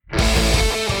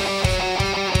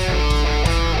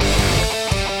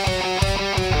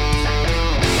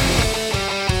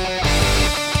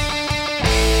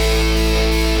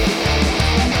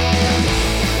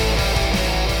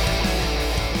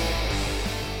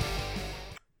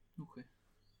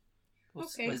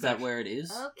Okay. Is that where it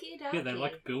is? Okie dokie. Yeah, they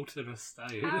like built an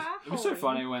estate. It was so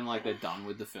funny when like they're done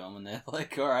with the film and they're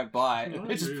like, "Alright, bye." And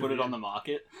they just put it on the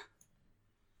market.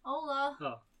 Hola.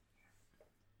 Oh.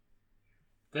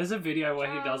 There's a video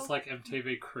where he does like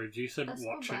MTV Cribs. You should That's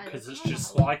watch not it bad. because it's It's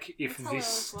just not like if It's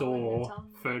this hello as well, when you're store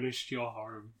telling me. furnished your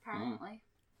home. Apparently.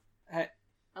 Hey.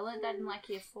 I learned that in like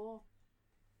year 4.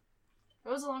 It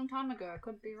was a long time ago. I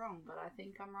could be wrong, but I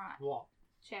think I'm right. What?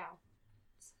 Ciao.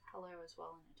 It's hello as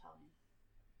well in Italian.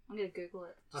 I'm gonna Google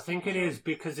it. I think it is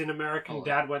because in American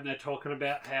Dad, when they're talking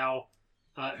about how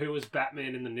who was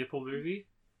Batman in the Nipple movie,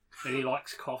 and he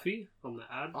likes coffee on the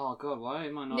ad. Oh god, why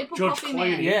am I not? Nipple George coffee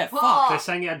Clooney. man. Yeah, Oh. fuck. They're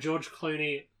saying how George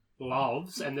Clooney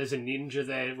loves, and there's a ninja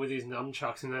there with his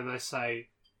nunchucks, and then they say,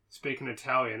 speaking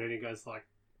Italian, and he goes like,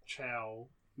 "Ciao,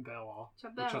 Bella," Ciao,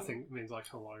 which I Bella. think means like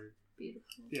hello. Beautiful.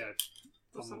 Yeah,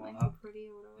 Or something something like that. pretty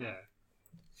or whatever.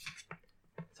 Yeah.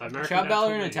 So American Ciao Dad Bella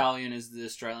told in me- Italian is the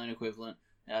Australian equivalent.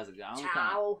 How's it going?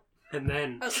 Ciao. And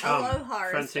then Aloha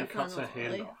is Francine cuts her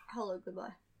definitely hand off. hello, goodbye.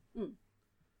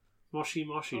 Moshi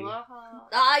moshi.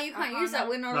 Aloha. You can't use that.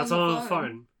 We're not That's on on the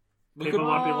phone. We People could-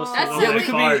 might be listening That's on so their we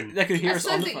could phone. be. They could hear That's us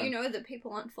so on the that phone. you know that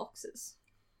people aren't foxes.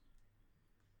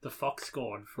 The fox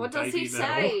god from What does Baby he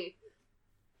Metal. say?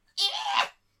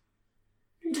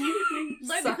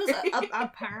 So because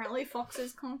apparently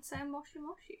foxes can't say moshi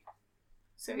moshi.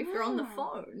 So if you're on the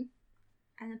phone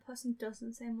and the person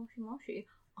doesn't say moshi moshi,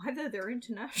 either they're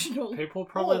international. People are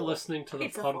probably or listening to the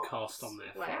it's a podcast fox. on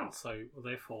their Wow. phone, so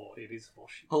therefore it is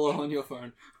moshi. Hello on your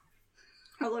phone.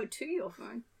 Hello to your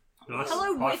phone. Nice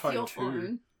Hello with iPhone your 2.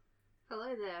 phone.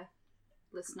 Hello there,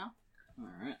 listener.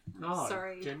 Alright. Oh,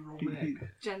 Sorry. General Meg.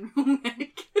 General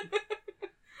Meg.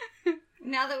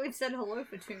 Now that we've said hello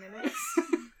for 2 minutes.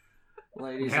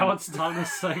 Ladies Now and... it's time to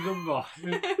say goodbye.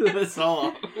 That's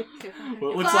all.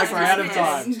 Well, it looks Class like we're out of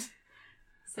time. dismissed.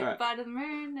 Say Alright. goodbye to the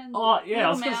moon and Oh yeah, I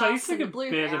was Little gonna say you Mouse think and of the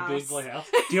Blue Bear the Mouse. Big Blue House.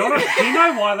 Do you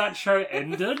know why that show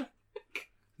ended?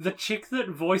 The chick that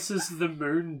voices the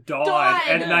moon died,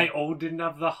 and they all didn't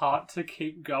have the heart to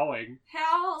keep going.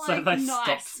 How So like they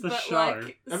nice, stopped the but show.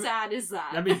 like I mean- sad is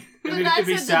that? I mean, But it'd that's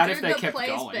be the sad dude if they that kept plays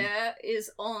going. Bear is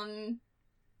on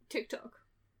TikTok.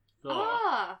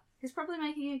 Oh. He's probably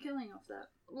making a killing off that.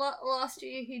 Last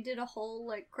year he did a whole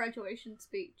like graduation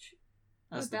speech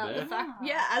As the about bear? the fact,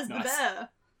 Ah. as Nice. the bear,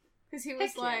 because he was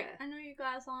Heck like, yeah. I know you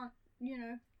guys aren't,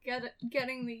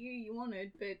 getting the year you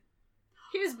wanted, but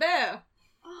here's Bear.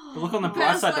 But look on the Oh. bright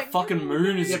Bear's side, like, the fucking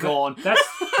moon is Yeah, but gone. That's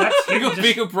We him. got Just,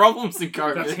 bigger problems than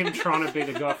that's COVID. him trying to be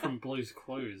the guy from Blue's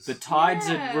Clues. The tides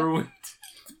Yeah. had ruined.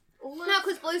 No,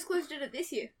 because Blue's Clues did it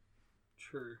this year.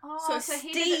 True. Oh, so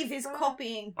he did Steve it is first.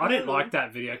 copying. I didn't Blue. like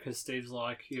that video because Steve's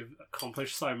like, "You've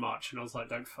accomplished so much," and I was like,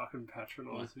 "Don't fucking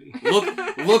patronise me."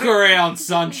 Look around,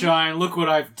 sunshine. Look what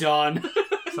I've done.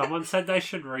 Someone said they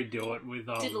should redo it with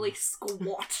Diddly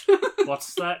squat.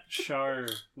 what's that show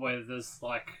where there's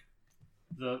like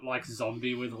the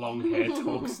zombie with long hair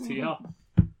talks to you?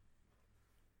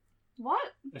 What?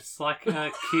 It's like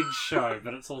a kids show,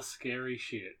 but it's all scary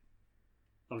shit.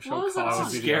 I'm What sure was Kai it would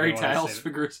on? be the Scary only one who tales said for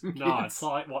it. gruesome No, kids. it's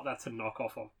like that's a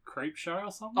knockoff of Creep Show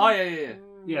or something. Oh yeah.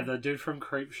 Yeah, the dude from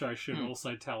Creep Show should Hmm.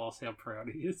 also tell us how proud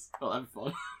he is. Oh, that'd be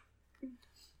fun.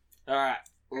 All right.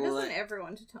 I just want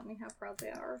everyone to tell me how proud they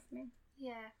are of me.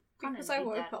 Yeah. Because I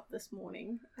woke up this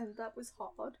morning and that was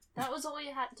hard. That was all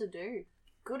you had to do.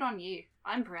 Good on you.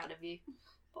 I'm proud of you.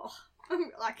 Oh,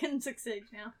 I can succeed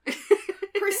now.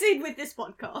 Proceed with this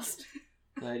podcast.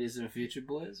 Ladies and future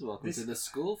boys, welcome This- to the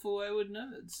School for Wayward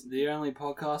Nerds, the only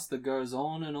podcast that goes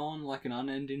on and on like an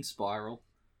unending spiral.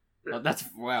 That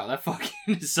fucking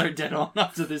is so dead on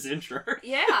after this intro.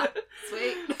 Yeah.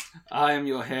 Sweet. I am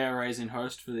your hair-raising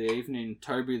host for the evening,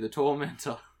 Toby the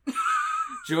Tormentor.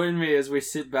 Join me as we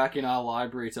sit back in our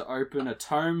library to open a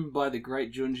tome by the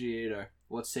great Junji Ito.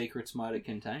 What secrets might it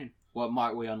contain? What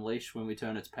might we unleash when we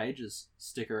turn its pages?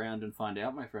 Stick around and find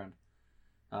out, my friend.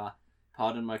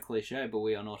 Pardon my cliche, but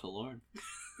we are not alone.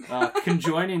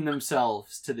 Conjoining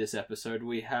themselves to this episode,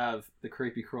 we have the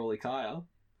creepy crawly Kaya,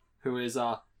 who is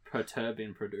our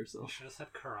perturbing producer. You should have said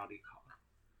Karate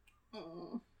Kid.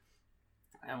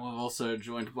 And we're also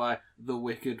joined by the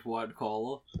wicked white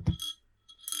collar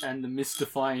and the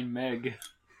mystifying Meg.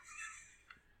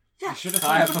 You should have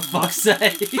Kaya, said for fuck's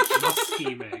sake!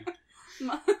 Musky Meg.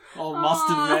 Oh,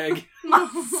 mustard Meg.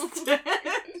 Mustard.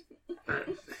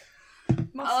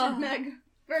 Mustard Meg.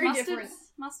 Very different.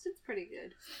 Mustard's pretty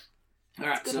good.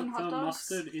 Alright, Good so on hot The dogs.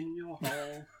 mustard in your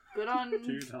hole. Good on.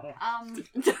 Do that.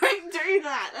 Don't do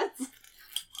that. That's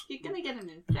you're gonna get an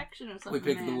infection or something. we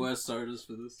picked the man. worst sodas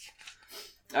for this.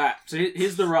 Alright, so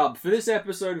here's the rub. For this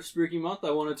episode of Spooky Month,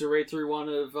 I wanted to read through one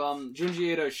of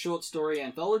Junji Ito's short story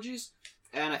anthologies,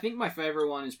 and I think my favourite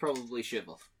one is probably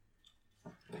Shiver.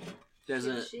 There's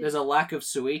a lack of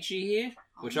Suichi here,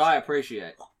 which I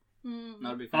appreciate.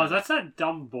 Not a big fan. Oh, that's that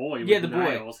dumb boy with Yeah, the boy.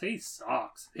 nails. He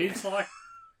sucks. He's like...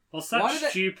 What's that Why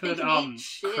did stupid, They can eat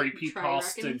shit,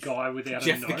 creepypasta Trey reckons. guy without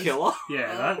Jeff a the nose? Killer?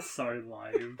 Yeah, that's so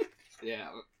lame. Yeah.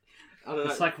 I don't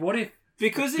know. It's like, what if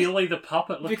because Billy the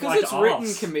Puppet looked because like it's us? written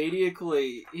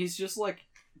comedically, he's just like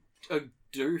a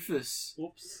doofus.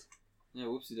 Whoops. Yeah,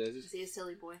 whoopsie daisies. Is he a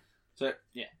silly boy? So,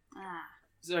 yeah. Ah.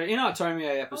 So, in our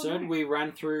Tomie episode, Oh, no. we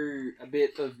ran through a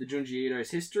bit of the Junji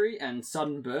Ito's history and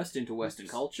sudden burst into Western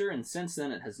culture, and since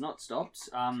then it has not stopped.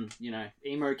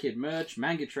 Emo Kid merch,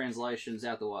 manga translations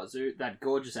out the wazoo, that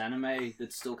gorgeous anime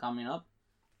that's still coming up,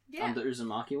 Yeah. the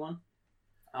Uzumaki one.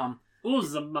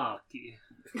 Uzumaki.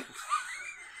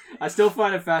 I still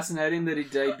find it fascinating that he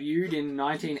debuted in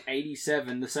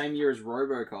 1987, the same year as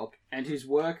RoboCop, and his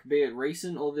work, be it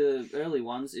recent or the early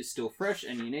ones, is still fresh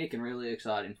and unique and really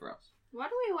exciting for us. Why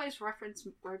do we always reference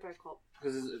RoboCop?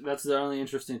 Because that's the only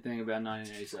interesting thing about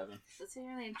 1987. That's the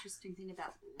only interesting thing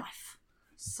about life.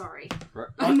 Sorry. Right?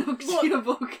 I knocked your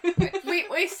book.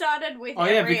 We started with Oh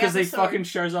yeah, every because episode. he fucking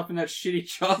shows up in that shitty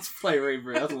Child's Play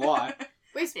reboot. That's why.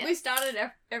 We started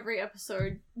every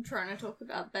episode trying to talk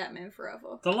about Batman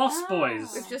Forever. The Lost Oh. Boys.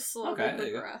 We've just slowly Okay, there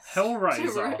you go. progressed.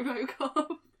 Hellraiser. RoboCop.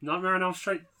 Nightmare on Elm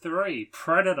Street 3.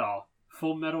 Predator.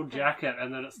 Full Metal Jacket,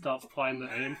 and then it starts playing the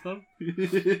anthem.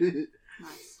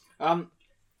 Nice.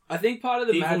 I think part of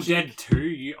the Evil magic. Dead 2,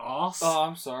 you ass. Oh,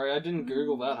 I'm sorry, I didn't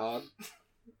Google that hard.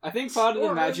 I think part of the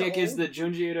Or magic is original. that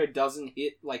Junji Ito doesn't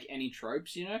hit like any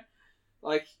tropes, you know,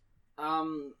 like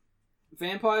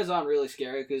vampires aren't really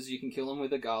scary because you can kill them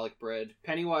with a garlic bread.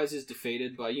 Pennywise is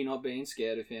defeated by you not being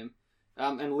scared of him,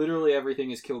 and literally everything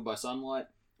is killed by sunlight.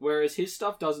 Whereas his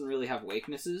stuff doesn't really have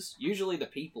weaknesses. Usually the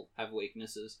people have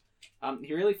weaknesses.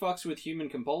 He really fucks with human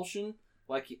compulsion,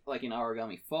 like in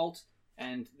Origami Fault,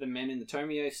 and the men in the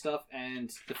Tomie stuff,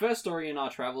 and the first story in our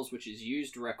travels, which is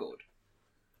Used Record.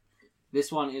 This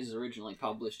one is originally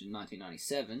published in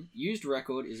 1997. Used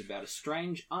Record is about a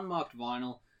strange, unmarked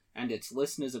vinyl, and its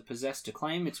listeners are possessed to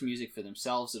claim its music for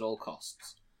themselves at all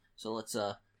costs. So let's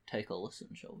take a listen,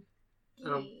 shall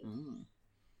we?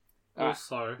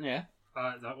 Also, Yeah.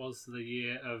 that was the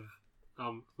year of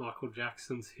Michael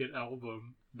Jackson's hit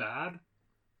album, Bad,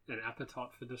 and Appetite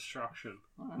for Destruction.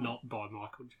 Not by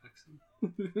Michael Jackson.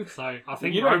 So, I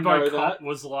think You don't know RoboCop that.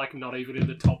 was like not even in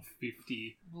the top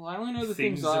 50 Well, I only know the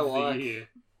things things I of like. the year.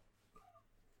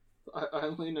 I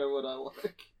only know what I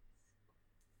like.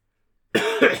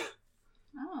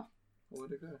 Oh.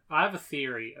 Where'd it go? I have a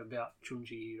theory about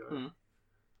Junji Ito. Hmm.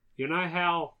 You know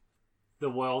how the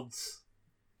world's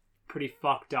pretty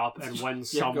fucked up, and when Go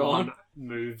someone on.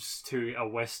 moves to a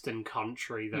Western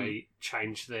country, they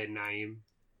change their name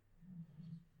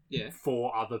Yeah.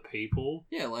 for other people?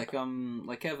 Yeah, like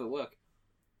Kev at work.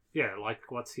 Yeah, like,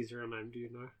 what's his real name, do you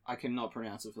know? I cannot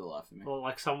pronounce it for the life of me. Well,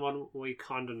 like someone we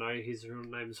kind of know, his real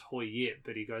name's Hoi Yip,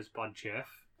 but he goes by Jeff,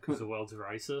 because the world's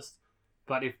racist.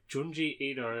 But if Junji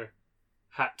Ito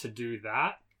had to do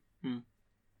that,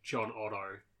 John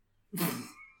Otto.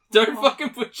 Don't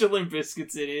fucking put your Limp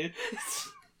Biscuits in here.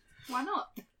 Why not?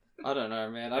 I don't know,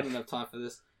 man. I don't have time for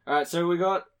this. Alright, so we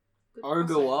got Good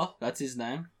Ogawa. That's his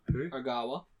name. Who?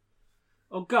 Ogawa.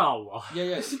 Ogawa. Yeah,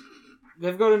 yes.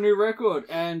 They've got a new record,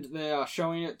 and they are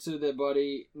showing it to their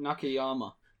buddy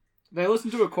Nakayama. They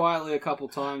listened to it quietly a couple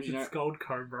times, you know. It's Gold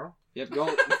Cobra. Yep,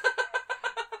 gold.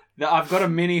 I've got a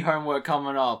mini homework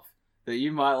coming up that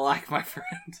you might like, my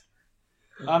friend.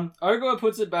 Ogawa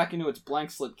puts it back into its blank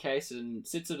slip case and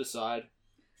sits it aside.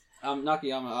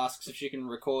 Nakayama asks if she can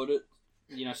record it,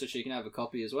 you know, so she can have a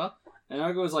copy as well. And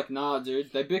Ogawa's like, nah,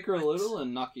 dude. They bicker a little,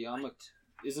 and Nakayama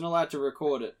isn't allowed to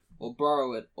record it, or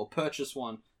borrow it, or purchase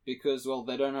one, because, well,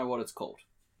 they don't know what it's called.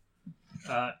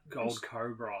 Gold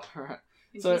Cobra. Alright.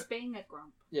 And So- he's being a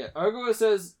grump. Yeah, Ogawa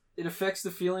says it affects the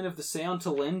feeling of the sound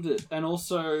to lend it, and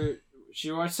also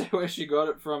she won't say where she got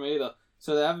it from either.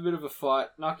 So they have a bit of a fight.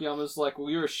 Nakayama's like, "Well,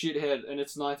 you're a shithead, and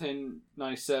it's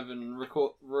 1997.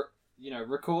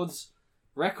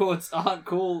 Records aren't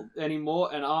cool anymore,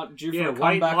 and aren't due for Yeah, a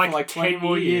wait comeback like for like 20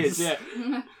 more 10 years." years.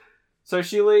 Yeah. So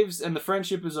she leaves, and the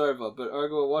friendship is over. But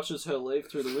Ogawa watches her leave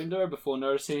through the window before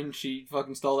noticing she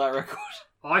fucking stole that record.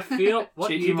 I feel... What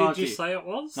year did you Chichimachi. say it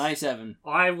was? 97.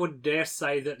 I would dare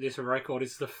say that this record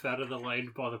is The Fat of the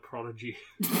Land by The Prodigy.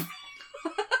 For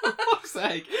fuck's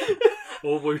sake.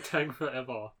 Or Wu-Tang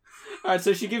Forever. Alright,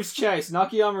 so she gives chase.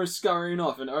 Nakayama is scurrying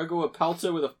off, and Ogawa pelts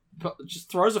her with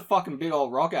just throws a fucking big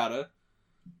old rock at her.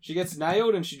 She gets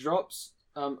nailed and she drops.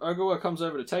 Ogawa comes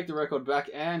over to take the record back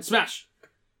and smash!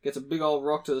 Gets a big old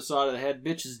rock to the side of the head.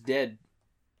 Bitch is dead.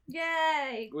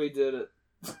 Yay! We did it.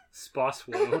 Spice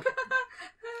World.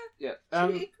 Yeah.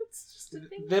 It's just a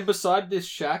thing. They're beside this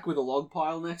shack with a log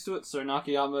pile next to it, so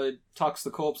Nakayama tucks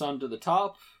the corpse under the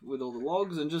tarp with all the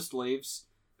logs and just leaves.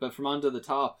 But from under the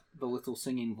tarp, the little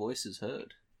singing voice is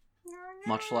heard.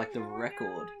 Much like the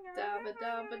record.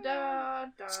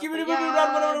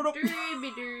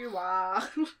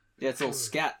 Yeah, it's all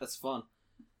scat. That's fun.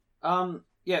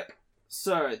 Yeah.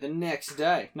 So, the next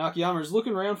day, Nakayama is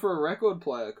looking around for a record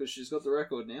player because she's got the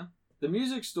record now. The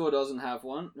music store doesn't have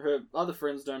one. Her other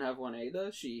friends don't have one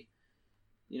either. She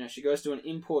goes to an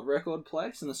import record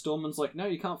place and the storeman's like, no,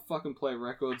 you can't fucking play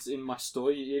records in my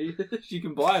store, you idiot. You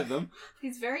can buy them.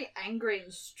 He's very angry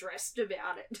and stressed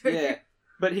about it. Yeah.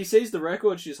 But he sees the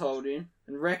record she's holding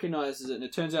and recognises it, and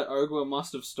it turns out Ogawa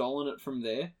must have stolen it from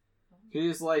there.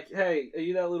 He's like, hey, are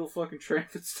you that little fucking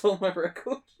tramp that stole my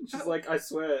record? And she's like, I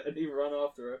swear, and he run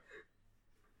after her.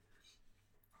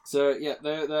 So, yeah,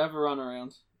 they have a run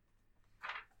around.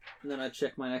 And then I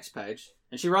check my next page.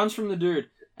 And she runs from the dude,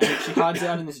 and she hides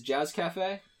out in this jazz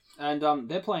cafe, and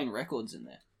they're playing records in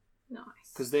there. Nice.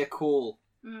 Because they're cool.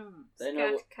 They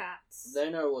know cats. They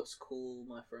know what's cool,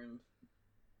 my friend.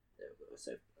 There we go. I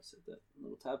saved that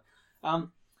little tab.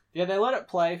 Yeah, they let it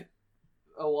play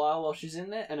a while she's in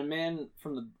there, and a man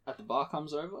at the bar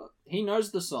comes over. He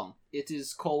knows the song. It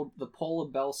is called the Paula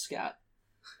Bell Scat,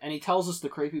 and he tells us the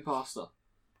creepypasta.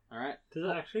 Alright? Does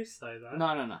it actually say that?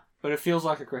 No. But it feels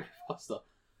like a creepypasta.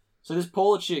 So this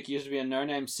Paula chick used to be a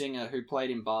no-name singer who played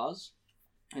in bars,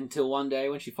 until one day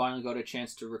when she finally got a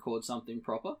chance to record something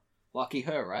proper. Lucky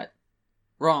her, right?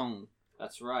 Wrong.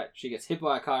 That's right. She gets hit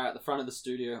by a car out the front of the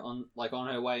studio on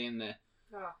her way in there.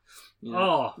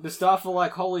 Oh. The staff are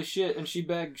like, holy shit, and she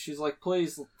begs, she's like,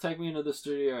 please take me into the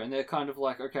studio, and they're kind of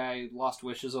like, okay, last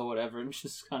wishes or whatever, and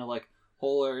just kind of like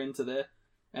haul her into there,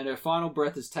 and her final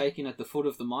breath is taken at the foot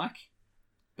of the mic,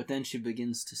 but then she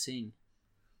begins to sing.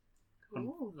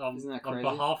 Isn't that crazy?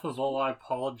 On behalf of all, I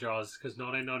apologise, because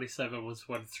 1997 was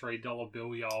when $3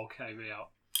 bill y'all came out,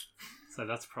 so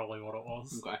that's probably what it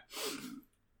was. Okay.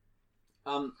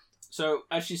 So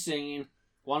as she's singing,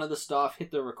 one of the staff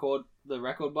hit the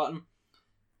record button,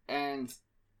 and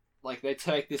like they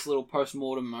take this little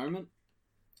post-mortem moment.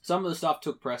 Some of the staff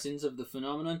took press-ins of the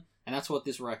phenomenon, and that's what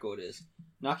this record is.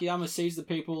 Nakayama sees the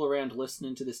people around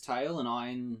listening to this tale and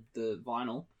eyeing the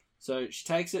vinyl, so she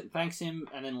takes it, thanks him,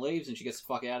 and then leaves, and she gets the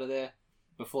fuck out of there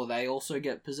before they also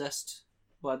get possessed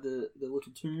by the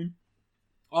little tune.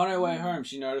 On her way home,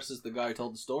 she notices the guy who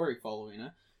told the story following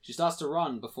her. She starts to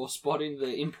run before spotting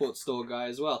the import store guy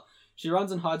as well. She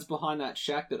runs and hides behind that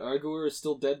shack that Ogawa is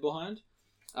still dead behind.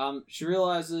 She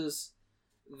realizes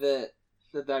that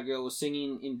girl was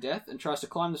singing in death and tries to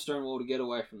climb the stone wall to get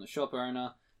away from the shop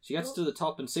owner. She gets to the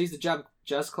top and sees the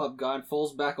jazz club guy and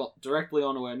falls back directly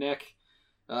onto her neck,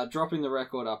 dropping the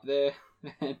record up there.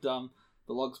 And the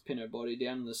logs pin her body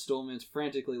down, and the storeman's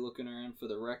frantically looking around for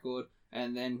the record.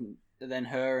 And then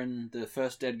her and the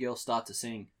first dead girl start to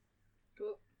sing.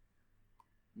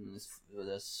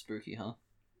 That's spooky, huh?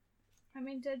 I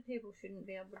mean, dead people shouldn't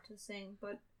be able to sing,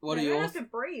 but What they are don't your have to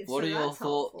breathe. What so are your that's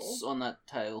thoughts helpful. on that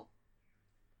tale?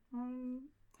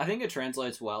 I think it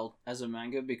translates well as a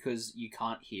manga because you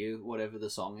can't hear whatever the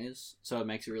song is, so it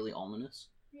makes it really ominous.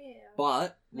 Yeah.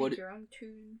 But Make your own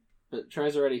tune. But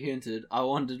Trey's already hinted. I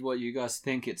wondered what you guys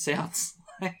think it sounds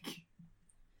like.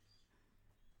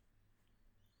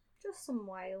 Just some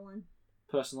wailing.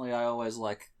 Personally, I always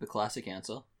like the classic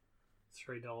answer.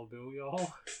 $3 bill,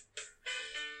 y'all.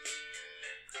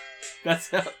 That's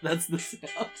the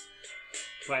sound.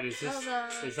 Wait, is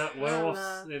that Werewolves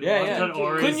in Yeah. London,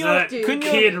 or Couldn't is you- that couldn't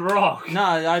you- Kid Rock? No,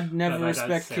 I'd never No, they don't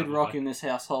respect Kid sound Rock like- in this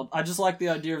household. I just like the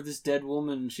idea of this dead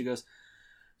woman, and she goes,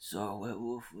 "So a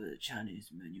werewolf with a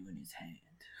Chinese menu in his hand,"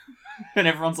 and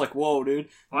everyone's like, "Whoa, dude,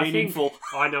 meaningful." I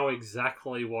think I know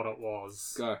exactly what it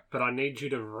was. Go. But I need you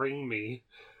to ring me.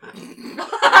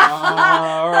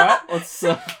 All right, let's.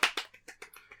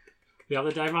 The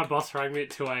other day, my boss rang me at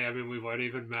 2 a.m. and we weren't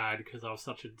even mad because I was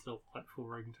such a delightful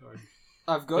ringtone.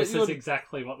 I've got This you. is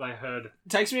exactly what they heard. It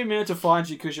takes me a minute to find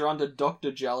you because you're under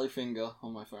Dr. Jellyfinger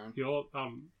on my phone. You're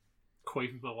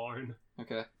Queen Malone.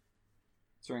 Okay,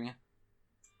 it's ringing.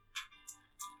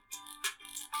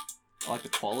 I like the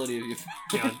quality of your phone.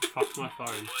 Yeah, I fucked my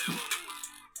phone.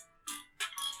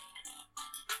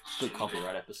 Good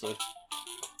copyright episode.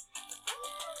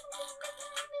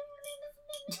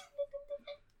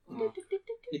 Oh,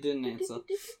 he didn't answer.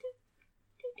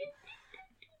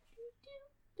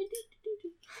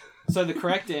 So the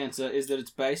correct answer is that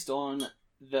it's based on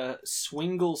the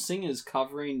Swingle Singers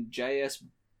covering J.S.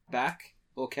 Bach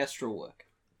orchestral work.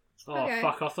 Oh, Okay.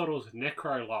 fuck, I thought it was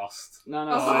Necro Lost. No,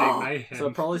 Oh. Playing Mayhem. So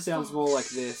it probably sounds more like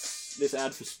this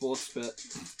ad for Sports Bet.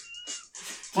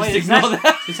 Just Wait, is ignore that-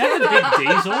 that. Is that the Big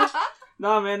Diesel?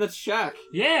 No, man, that's Shaq.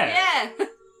 Yeah. Yeah.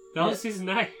 That was his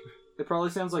name. It probably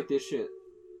sounds like this shit.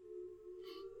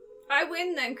 I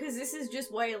win then, because this is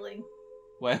just wailing.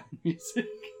 Well, music.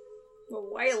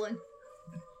 We're wailing.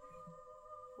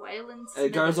 Waylon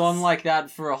It goes on like that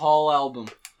for a whole album.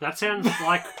 That sounds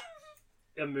like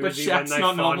a movie when Shaq's they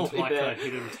not find normally like there. a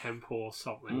hidden temple or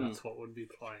something. Mm. That's what would be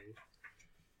playing.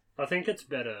 I think it's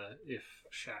better if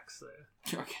Shaq's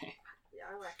there. Okay.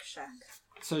 Yeah, I like Shaq.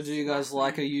 So do you guys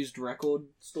like a used record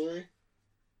story?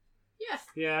 Yeah.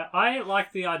 Yeah, I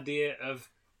like the idea of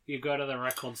you go to the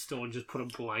record store and just put a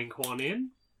blank one in.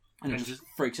 And it And just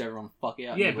freaks everyone the fuck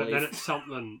out. Yeah, and you but then leave. it's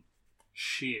something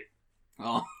shit.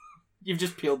 Oh. You've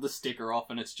just peeled the sticker off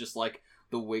and it's just like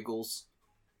the Wiggles.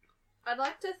 I'd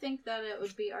like to think that it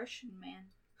would be Ocean Man.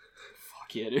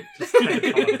 Fuck yeah, dude. Just 10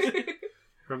 times.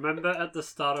 Remember at the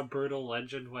start of Brutal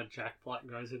Legend when Jack Black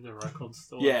goes in the record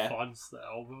store Yeah. and finds the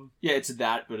album? Yeah, it's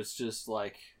that, but it's just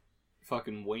like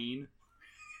fucking Ween.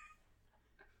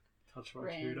 Touch my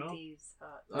computer. Randy's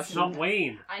heart. That's Not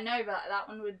Ween. I know, but that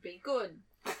one would be good.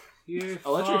 You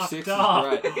Electric fucked Six is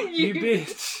up. great. You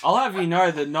bitch. I'll have you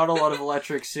know that not a lot of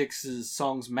Electric Six's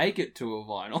songs make it to a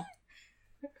vinyl.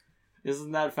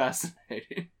 Isn't that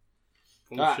fascinating?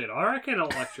 Bullshit. I reckon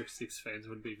Electric Six fans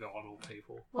would be vinyl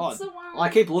people. What's the one I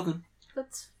keep looking.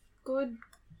 that's good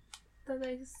that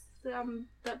they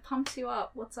that pumps you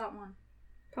up? What's that one?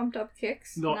 Pumped Up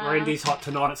Kicks. Not No. Randy's Hot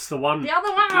Tonight. It's the one. The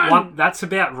other one. That's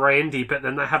about Randy, but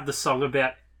then they have the song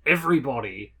about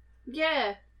everybody.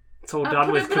 Yeah. It's all Put done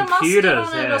a with bit of mustard computers.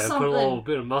 on it or Yeah, put a something. little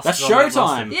bit of mustard. That's on that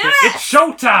showtime. mustard. Yeah. It's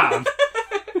showtime.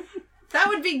 That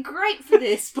would be great for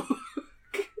this book.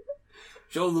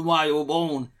 Show them why you were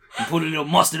born and put a little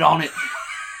mustard on it.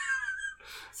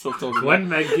 Stop talking about. When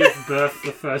they give birth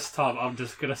the first time, I'm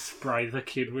just gonna spray the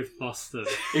kid with mustard.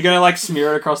 You're gonna like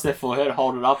smear it across their forehead,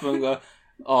 hold it up, and go,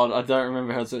 "Oh, I don't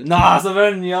remember how to." Nah,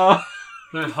 Savannah.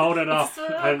 No, hold it up. So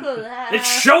and cool.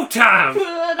 it's showtime. Put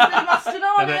a bit of mustard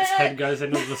on And its it. head goes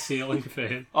into the ceiling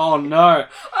fan. Oh no!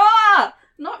 Ah,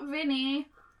 not Vinny.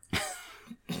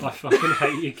 I fucking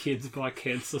hate you kids by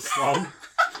Cancer Slum.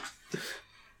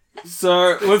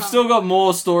 So we've still got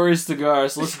more stories to go.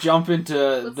 So let's jump into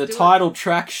Let's the do it. title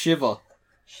track, "Shiver."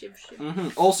 Shiv.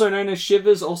 Also known as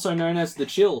Shivers, also known as the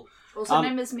Chill. Also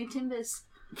known as Me Timbers.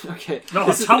 Okay. No,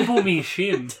 This is- tumble me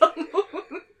shin.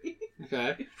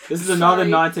 Okay. This is another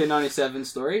Sorry. 1997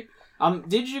 story.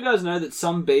 Did you guys know that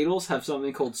some beetles have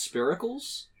something called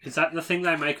spiracles? Is that the thing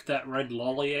they make that red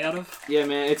lolly out of? Yeah,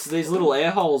 man, it's these little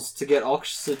air holes to get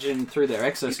oxygen through their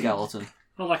exoskeleton.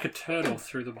 Oh, like a turtle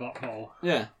through the butthole.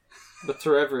 Yeah, but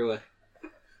through everywhere.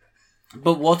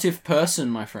 But what if person,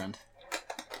 my friend?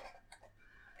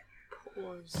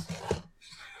 Paws.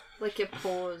 Like your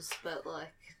paws, but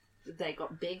like they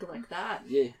got big like that.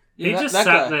 Yeah. He Yeah, just that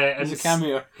sat guy there is and a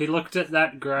cameo. he looked at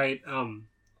that great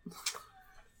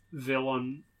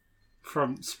villain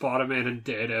from Spider-Man and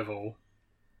Daredevil.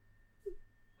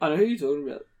 I know who you're talking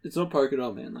about. It's not Polka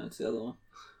Dot Man, though. It's the other one.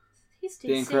 He's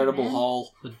The Incredible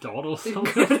Hole. The dot or something.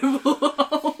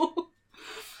 Incredible.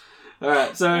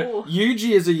 Alright, so Ooh.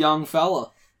 Yuji is a young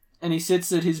fella. And he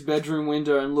sits at his bedroom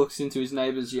window and looks into his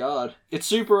neighbour's yard. It's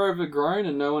super overgrown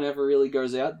and no one ever really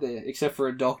goes out there, except for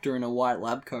a doctor in a white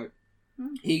lab coat.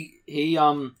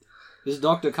 This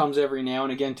doctor comes every now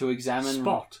and again to examine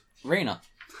Spot. Rena.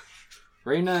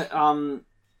 Rena,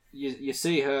 you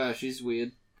see her, she's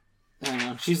weird. Hang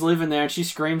on. She's living there and she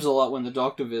screams a lot when the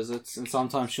doctor visits, and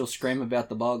sometimes she'll scream about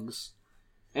the bugs.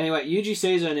 Anyway, Yuji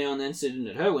sees her now and then sitting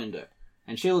at her window.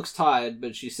 And she looks tired,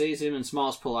 but she sees him and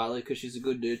smiles politely because she's a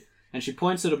good dude. And she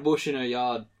points at a bush in her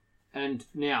yard. And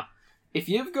now, if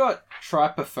you've got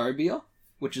trypophobia,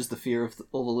 which is the fear of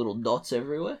all the little dots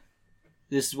everywhere,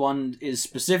 this one is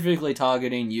specifically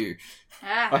targeting you.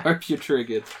 I Ah, hope you're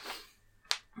triggered.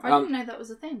 I didn't know that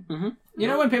was a thing. You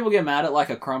know when people get mad at like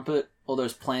a crumpet or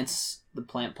those plants, the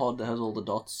plant pod that has all the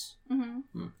dots?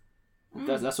 Mm-hmm.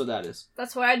 That's what that is.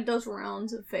 That's why it does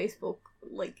rounds of Facebook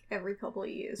like every couple of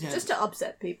years, Yeah. just to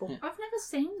upset people. Yeah. I've never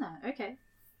seen that. Okay.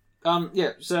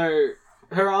 Yeah, so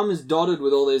her arm is dotted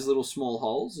with all these little small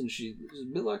holes, and she's a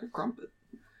bit like a crumpet.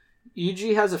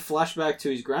 Yuji has a flashback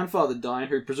to his grandfather dying,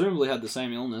 who presumably had the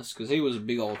same illness, because he was a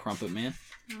big old crumpet man.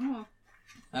 Oh,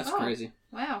 That's Oh. crazy.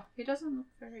 wow. He doesn't look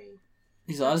very...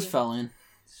 His eyes Okay. fell in.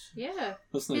 Yeah.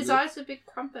 That's not His good. eyes are big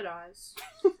crumpet eyes.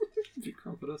 Big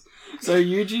crumpeters. So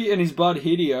Yuji and his bud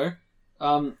Hideo,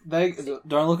 they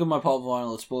don't look at my pulp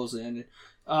vinyl, it spoils the ending.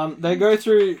 They go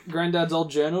through Granddad's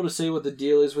old journal to see what the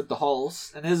deal is with the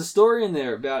holes, and there's a story in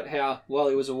there about how, while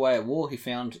he was away at war, he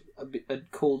found a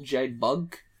cool jade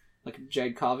bug, like a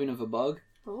jade carving of a bug.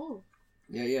 Oh.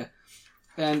 Yeah.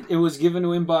 And it was given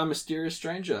to him by a mysterious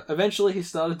stranger. Eventually, he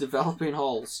started developing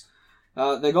holes.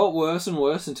 They got worse and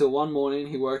worse until one morning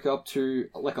he woke up to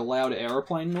like a loud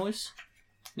aeroplane noise.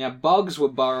 Now, bugs were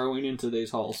burrowing into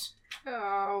these holes.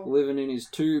 Oh. Living in his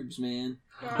tubes, man.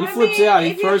 Oh. He flips out,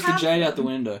 he if you throws the have jade out the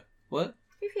them. window. What?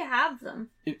 If you have them.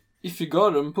 If you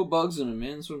got them, put bugs in them,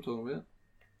 man. That's what I'm talking about.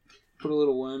 Put a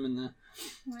little worm in there.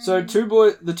 So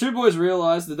the two boys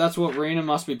realise that that's what Rena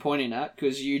must be pointing at,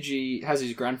 because Yuji has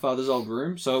his grandfather's old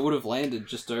room, so it would have landed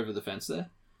just over the fence there.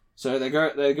 So they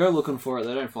go looking for it,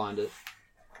 they don't find it.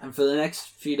 And for the next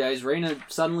few days, Rena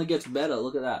suddenly gets better.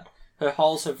 Look at that. Her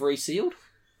holes have resealed,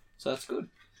 so that's good.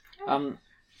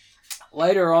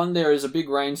 Later on, there is a big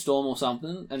rainstorm or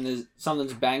something, and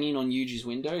something's banging on Yuji's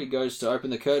window. He goes to open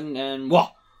the curtain, and whoa!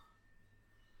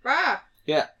 Ah.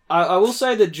 Yeah, I will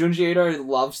say that Junji Ito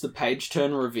loves the page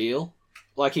turn reveal.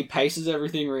 Like, he paces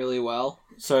everything really well.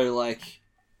 So, like,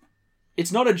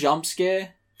 it's not a jump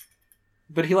scare,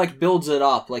 but he, like, builds it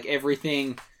up. Like,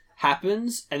 everything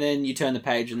happens, and then you turn the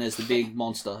page and there's the big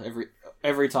monster.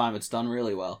 Every time it's done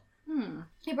really well.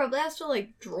 He probably has to,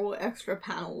 like, draw extra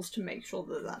panels to make sure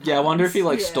that happens. Yeah, I wonder if he,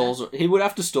 like, stalls... He would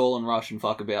have to stall and rush and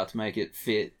fuck about to make it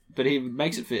fit, but he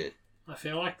makes it fit. I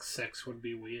feel like sex would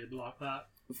be weird like that.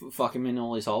 Fuck him in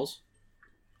all his holes?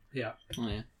 Yeah. Oh,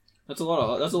 yeah. That's a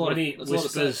lot of... When he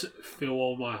whispers, fill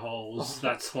all my holes,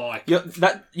 that's like...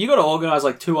 You gotta organise,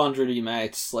 like, 200 of your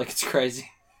mates. Like, it's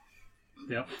crazy.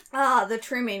 Yep. The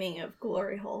true meaning of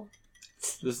glory hole.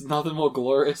 There's nothing more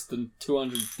glorious than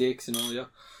 200 dicks in all your...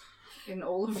 In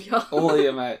all of your... All of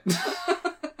you, mate.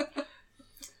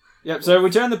 Yep, so we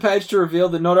turn the page to reveal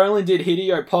that not only did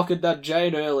Hideo pocket that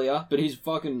jade earlier, but he's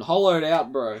fucking hollowed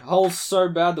out, bro. Hole's so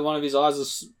bad that one of his eyes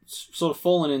is sort of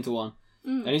fallen into one.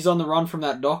 And he's on the run from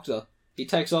that doctor. He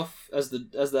takes off as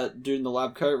that dude in the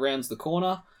lab coat rounds the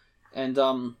corner. And,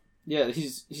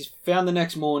 he's found the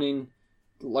next morning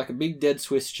like a big dead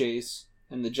Swiss cheese.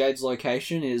 And the jade's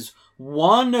location is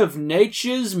one of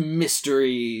nature's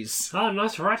mysteries. Oh,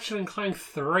 nice Ratchet and Clank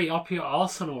 3 up your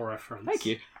arsenal reference. Thank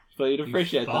you. But you'd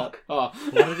appreciate that. Oh.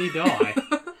 Why did he die?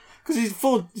 Because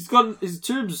he's got his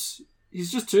tubes.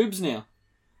 He's just tubes now.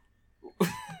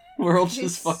 We're all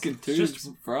just fucking tubes,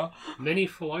 just bro. Many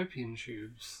fallopian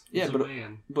tubes. Yeah, He's a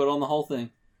man. but on the whole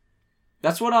thing.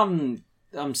 That's what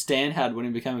Stan had when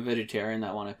he became a vegetarian,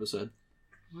 that one episode.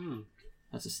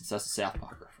 That's a South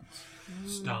Park reference.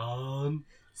 Stan.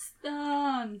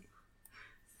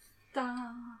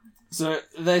 So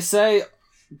they say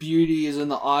beauty is in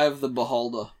the eye of the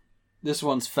beholder. This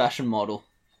one's fashion model.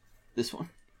 This one.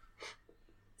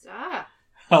 Ah.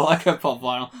 I like her pop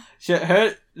vinyl.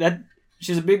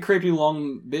 She's a big creepy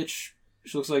long bitch.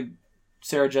 She looks like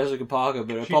Sarah Jessica Parker,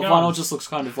 but her pop vinyl just looks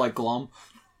kind of like glum.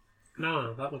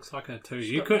 No, that looks like her too.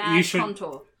 You should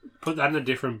contour. Put that in a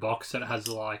different box that has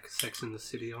like Sex in the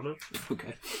City on it.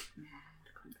 Okay.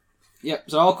 Yep.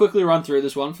 So I'll quickly run through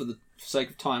this one for the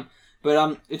sake of time.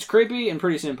 But it's creepy and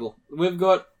pretty simple. We've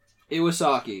got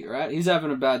Iwasaki, right? He's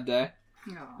having a bad day.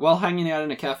 Oh. While hanging out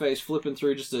in a cafe, he's flipping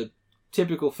through just a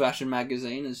typical fashion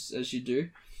magazine, as you do.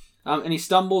 And he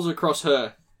stumbles across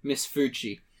her, Miss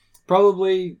Fuchi.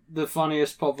 Probably the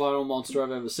funniest pop vinyl monster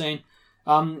I've ever seen.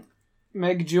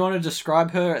 Meg, do you want to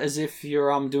describe her as if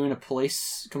you're doing a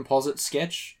police composite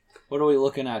sketch? What are we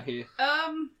looking at here?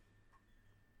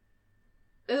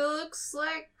 It looks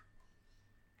like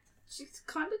she's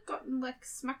kind of gotten like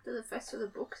smacked to the face with the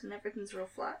books and everything's real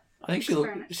flat. I think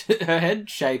her head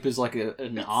shape is like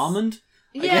an almond.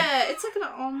 Yeah, it's like an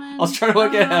almond. I was trying to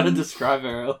work out how to describe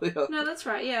her earlier. No, that's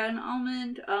right. Yeah, an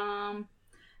almond.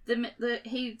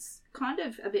 He's kind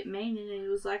of a bit mean, and he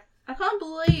was like, "I can't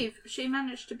believe she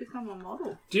managed to become a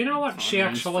model." Do you know what she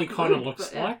actually kind of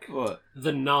looks like? What?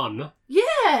 The nun Yeah.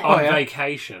 on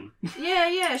vacation,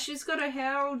 Yeah. She's got her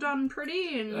hair all done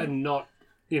pretty and not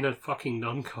in a fucking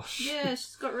nun costume. Yeah,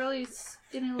 she's got really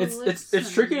skinny little lips.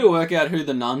 It's tricky to work out who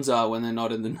the nuns are when they're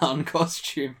not in the nun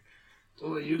costume.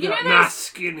 Oh, you got nice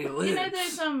skinny lips. You know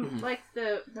those like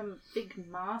the big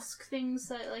mask things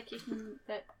that like you can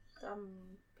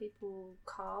people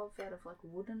carve out of like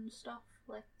wood and stuff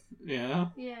like. Yeah.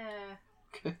 Yeah.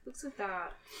 Okay. Looks like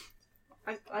that.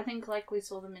 I think like we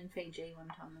saw them in Fiji one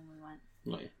time when we went.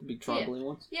 Oh, yeah, the big tribal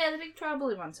ones. Yeah, the big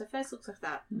tribal ones. Her face looks like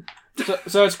that.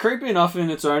 So it's creepy enough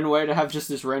in its own way to have just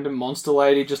this random monster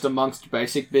lady just amongst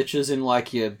basic bitches in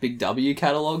like your Big W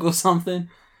catalogue or something.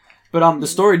 But the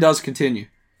story does continue.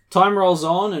 Time rolls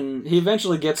on, and he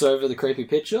eventually gets over the creepy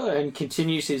picture and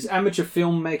continues his amateur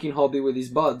filmmaking hobby with his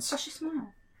buds. Oh, she smiled.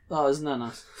 Oh, isn't that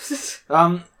nice?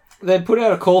 They put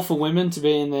out a call for women to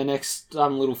be in their next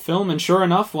little film, and sure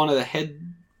enough, one of the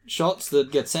head shots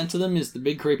that gets sent to them is the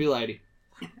big creepy lady.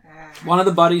 One of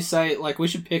the buddies say, like, we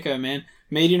should pick her, man.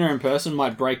 Meeting her in person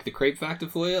might break the creep factor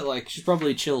for you. Like, she's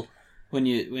probably chill when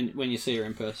you see her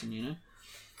in person, you know?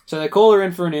 So they call her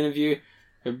in for an interview.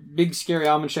 Her big, scary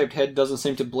almond-shaped head doesn't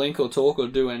seem to blink or talk or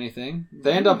do anything.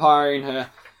 They end up hiring her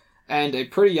and a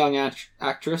pretty young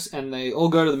actress, and they all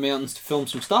go to the mountains to film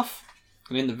some stuff.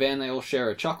 And in the van, they all share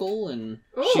a chuckle, and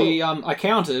she, I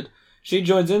counted, she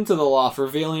joins into the laugh,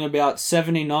 revealing about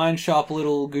 79 sharp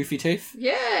little goofy teeth.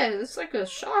 Yeah, it's like a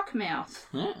shark mouth.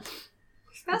 Yeah.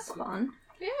 That's fun.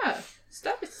 Yeah,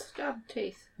 stuff with stubbed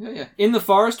teeth. Yeah. In the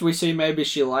forest, we see maybe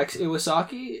she likes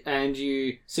Iwasaki, and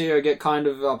you see her get kind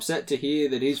of upset to hear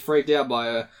that he's freaked out by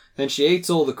her. Then she eats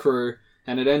all the crew,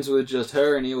 and it ends with just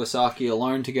her and Iwasaki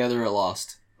alone together at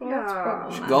last.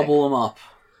 Yeah. Gobble them up.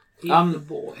 The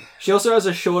boy. She also has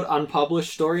a short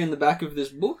unpublished story in the back of this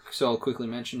book, so I'll quickly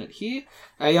mention it here.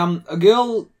 A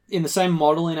girl in the same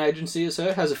modelling agency as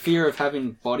her has a fear of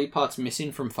having body parts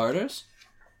missing from photos.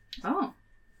 Oh.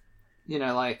 You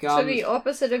know, like... so the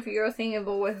opposite of your thing of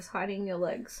always hiding your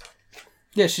legs.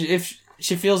 Yeah, if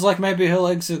she feels like maybe her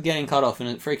legs are getting cut off and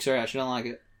it freaks her out. She don't like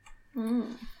it.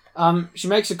 She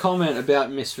makes a comment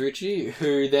about Miss Fucci,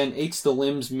 who then eats the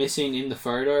limbs missing in the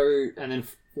photo and then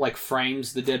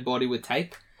frames the dead body with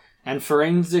tape. And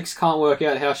forensics can't work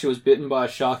out how she was bitten by a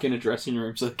shark in a dressing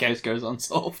room, so the case goes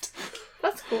unsolved.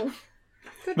 That's cool.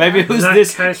 Good Maybe it was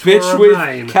this bitch with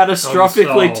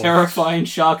catastrophically terrifying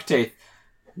shark teeth.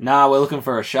 Nah, we're looking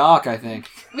for a shark, I think.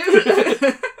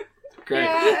 Great.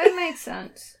 Yeah, it makes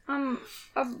sense. I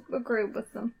agree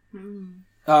with them.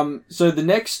 So the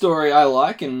next story I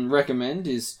like and recommend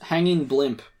is Hanging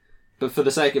Blimp. But for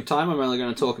the sake of time, I'm only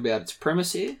going to talk about its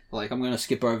premise here. Like, I'm going to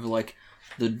skip over, like,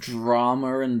 the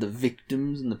drama and the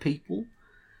victims and the people.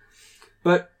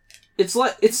 But it's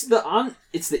like,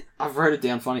 I've wrote it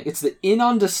down funny. It's the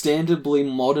inunderstandably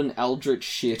modern eldritch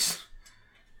shit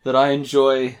that I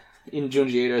enjoy in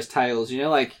Junji Ito's tales. You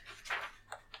know, like,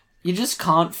 you just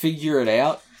can't figure it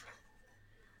out.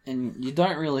 And you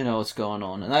don't really know what's going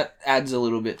on. And that adds a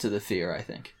little bit to the fear, I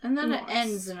think. And then it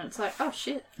ends and it's like, oh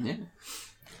shit. Yeah.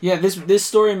 Yeah, this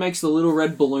story makes the little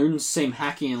red balloons seem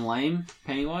hacky and lame,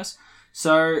 Pennywise.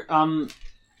 So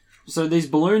these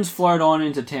balloons float on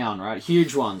into town, right?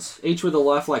 Huge ones, each with a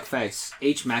lifelike face,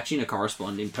 each matching a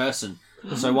corresponding person.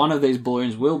 So one of these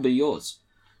balloons will be yours.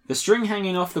 The string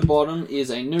hanging off the bottom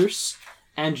is a noose,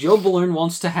 and your balloon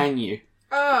wants to hang you.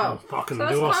 Oh, fucking So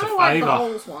do us a it's kind of like the favour.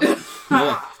 holes one.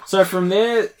 Yeah. So from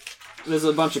there's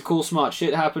a bunch of cool, smart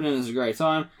shit happening. It's a great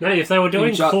time. No, if they were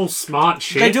doing cool, smart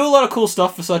shit, They do a lot of cool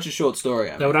stuff for such a short story.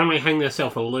 I they mean. would only hang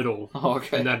themselves a little, Oh,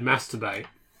 okay. and they'd masturbate.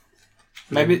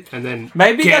 Maybe and then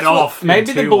maybe get that's off.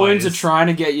 Maybe in the two balloons ways. are trying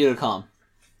to get you to come.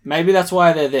 Maybe that's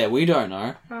why they're there. We don't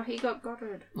know. Oh, he got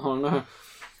Goddard. Oh no.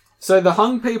 So the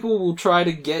hung people will try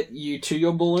to get you to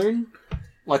your balloon.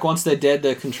 Like once they're dead,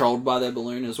 they're controlled by their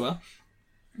balloon as well.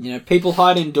 You know, people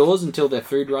hide indoors until their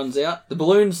food runs out. The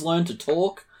balloons learn to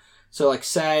talk. So like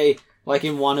say, like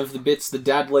in one of the bits, the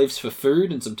dad leaves for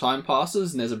food and some time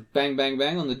passes and there's a bang, bang,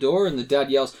 bang on the door and the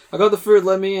dad yells, "I got the food,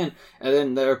 let me in." And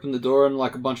then they open the door and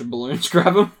like a bunch of balloons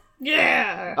grab them.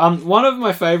 Yeah! One of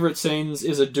my favourite scenes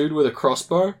is a dude with a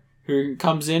crossbow who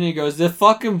comes in and he goes, "They're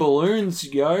fucking balloons,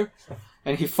 yo."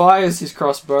 And he fires his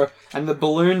crossbow and the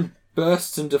balloon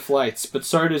bursts and deflates, but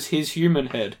so does his human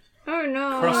head. Oh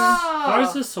no.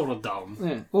 Those are sort of dumb.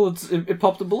 Yeah, well, it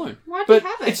popped a balloon. Why'd But you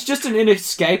have it? it's just an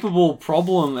inescapable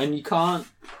problem and you can't...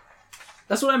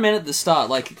 That's what I meant at the start,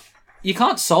 like, you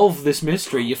can't solve this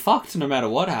mystery. You're fucked no matter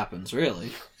what happens,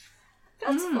 really.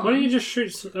 That's fun. Why don't you just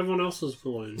shoot everyone else's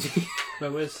balloons?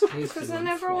 So where's his Because then balloon?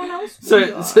 everyone else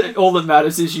will So die. all that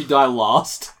matters is you die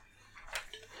last.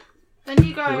 Then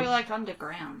you go like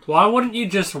underground. Why wouldn't you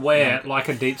just wear like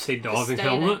a deep sea diving Stay in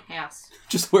helmet? a house.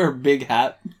 Just wear a big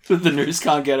hat that the noose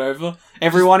can't get over.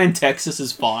 Everyone in Texas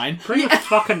is fine. Bring a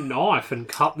fucking knife and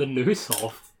cut the noose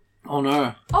off. Oh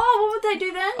no. Oh, what would they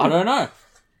do then? I don't know.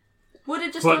 Would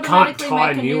it just Well, it can't automatically tie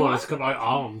make a a new new one. one? It's got like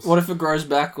arms. What if it grows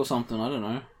back or something? I don't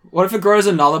know. What if it grows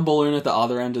another balloon at the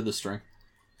other end of the string?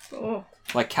 Oh.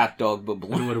 Like cat dog, but It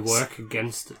balloons. would work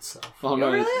against itself. Oh You're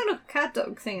no. really on a cat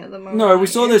dog thing at the moment. No, we aren't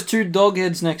saw you? there's two dog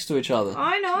heads next to each other.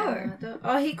 I know.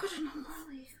 Oh, he got an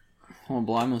unholy. Oh,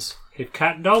 blimers. If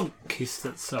cat dog kissed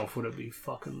itself, would it be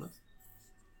fucking?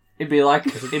 It'd be like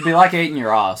eating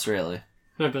your ass, really.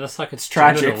 No, but that's like It's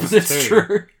tragic, genitals but it's too.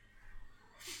 true.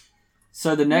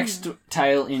 So the next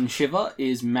tale in Shiver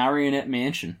is Marionette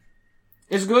Mansion.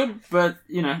 It's good, but,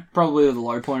 probably the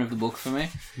low point of the book for me.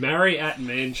 Marionette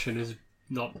Mansion is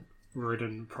not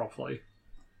written properly.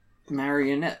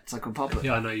 Marionette, it's like a puppet.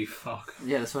 Yeah, I know, you fuck.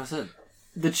 Yeah, that's what I said.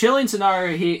 The chilling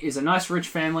scenario here is a nice rich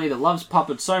family that loves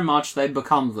puppets so much they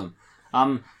become them.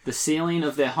 The ceiling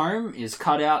of their home is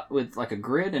cut out with like a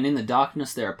grid, and in the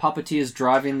darkness there are puppeteers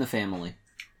driving the family.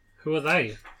 Who are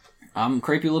they?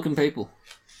 Creepy looking people.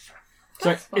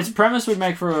 So its premise would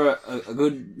make for a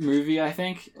good movie, I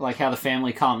think. Like how the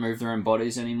family can't move their own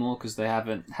bodies anymore because they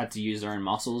haven't had to use their own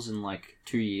muscles in like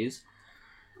 2 years.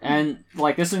 And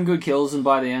like there's some good kills, and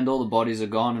by the end all the bodies are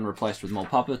gone and replaced with more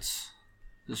puppets.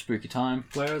 It's a spooky time.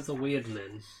 Where are the weird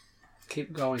men?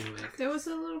 Keep going, Meg. There was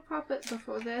a little puppet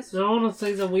before this. No, I want to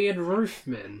see the weird roof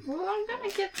men. Well, I'm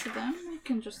gonna get to them. You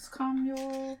can just calm your...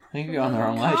 I think you're going the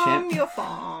wrong way, Calm champ. your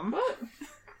farm. What?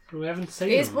 We haven't seen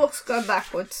These them. books go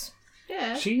backwards.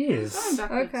 Yeah. She is. Going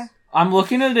backwards. Okay. I'm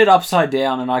looking at it upside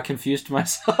down and I confused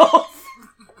myself.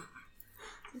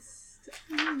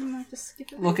 Just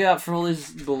skip it. Look out for all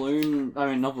these not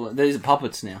balloon. These are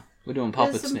puppets now. We're doing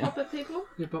puppets There's some now. puppet people.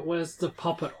 Yeah, but where's the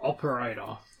puppet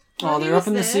operator? Oh, he they're was up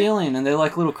in the there. ceiling and they're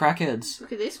like little crackheads.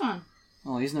 Look at this one.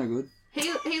 Oh, he's no good. He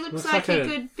looks Looks like like he a-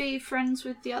 could be friends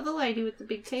with the other lady with the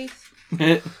big teeth.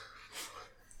 They're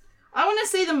I want to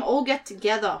see them all get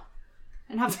together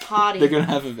and have a party. gonna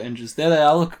have Avengers. There they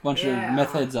are. Look, a bunch Yeah. of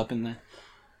meth heads up in there.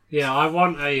 Yeah, I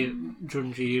want a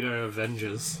Junji Ito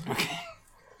Avengers. Okay.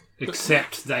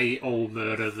 Except they all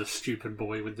murder the stupid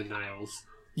boy with the nails.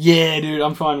 Yeah, dude,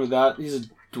 I'm fine with that. He's a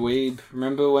dweeb.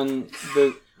 Remember when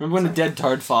the dead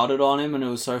toad farted on him and it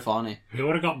was so funny? He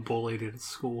would have got bullied in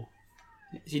school.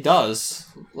 He does,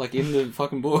 like in the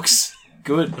fucking books.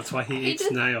 Good. That's why he He eats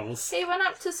did- nails. He went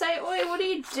up to say, "Oi, what are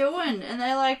you doing?" And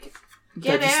they like,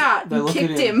 "Get They just- out!" they and look at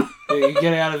kicked him. Yeah, you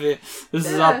get out of here. This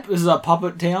Yeah. is our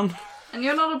puppet town. And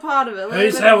you're not a part of it.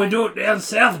 Here's how we do it down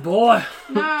south, boy.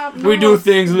 No, We do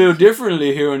things a little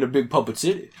differently here in the big puppet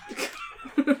city.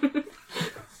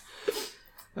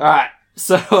 Alright,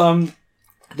 so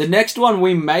the next one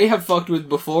we may have fucked with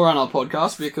before on our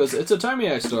podcast because it's a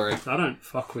Tomio story. I don't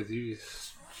fuck with you,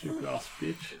 stupid ass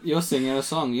bitch. You're singing a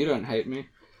song, you don't hate me.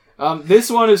 This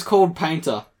one is called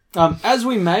Painter. As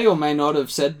we may or may not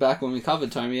have said back when we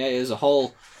covered Tomie as a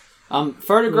whole,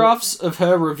 photographs of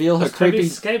her reveal her Let's take creepy...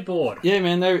 his skateboard. Yeah,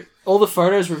 man, all the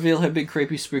photos reveal her big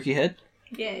creepy spooky head.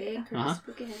 Yeah. Uh-huh.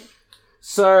 Spooky head.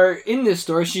 So, in this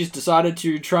story, she's decided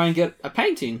to try and get a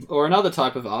painting or another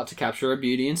type of art to capture her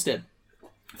beauty instead.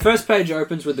 First page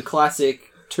opens with the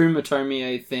classic Tuma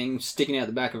Tomie thing sticking out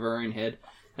the back of her own head.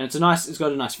 And it's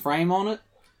got a nice frame on it.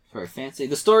 It's very fancy.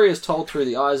 The story is told through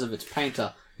the eyes of its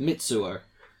painter, Mitsuo.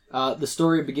 The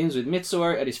story begins with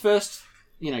Mitsuo at his first,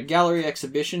 gallery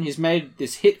exhibition. He's made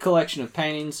this hit collection of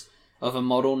paintings of a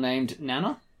model named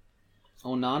Nana.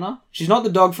 Or Nana. She's not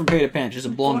the dog from Peter Pan, she's a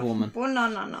blonde woman.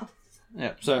 No.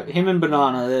 Yeah, so him and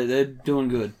Banana, they're doing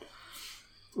good.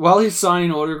 While he's signing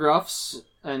autographs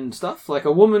and stuff, like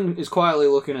a woman is quietly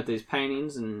looking at these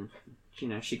paintings and,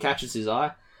 she catches his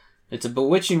eye. It's a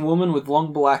bewitching woman with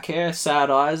long black hair,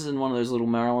 sad eyes, and one of those little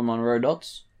Marilyn Monroe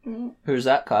dots. Who's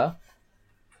that, Kyle?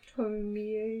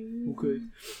 Tomie. Okay.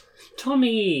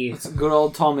 Tommy! It's good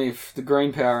old Tommy, the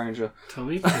Green Power Ranger.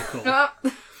 Tommy Pickle.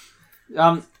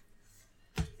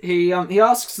 He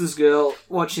asks this girl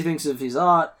what she thinks of his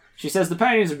art. She says the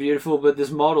paintings are beautiful, but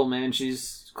this model, man,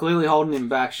 she's clearly holding him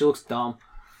back. She looks dumb.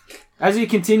 As he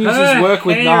continues his work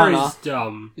with hair Nana, is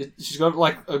dumb. she's got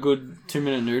like a good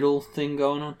 2-minute noodle thing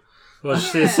going on. Was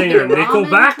she singing a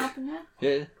Nickelback?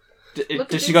 Yeah. Look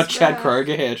Does at she got this Chad guy.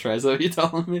 Kroger hair, Trace? Are you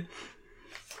telling me?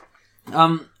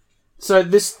 So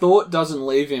this thought doesn't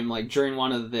leave him, like, during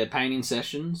one of their painting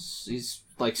sessions. He's,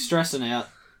 like, stressing out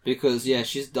because, yeah,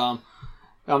 she's dumb.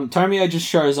 Tomio just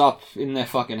shows up in their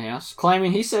fucking house,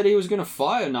 claiming he said he was going to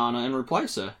fire Nana and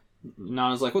replace her.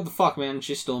 Nana's like, what the fuck, man? And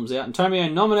she storms out. And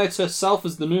Tomio nominates herself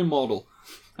as the new model.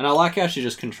 And I like how she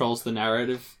just controls the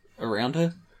narrative around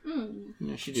her.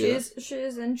 Yeah,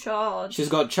 She's in charge. She's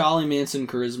got Charlie Manson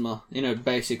charisma in her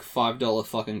basic $5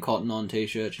 fucking cotton on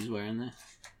t-shirt she's wearing there.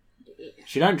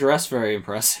 She don't dress very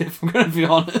impressive, I'm going to be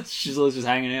honest. She's always just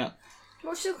hanging out.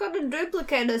 Well, she's got to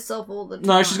duplicate herself all the time.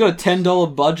 No, she's got a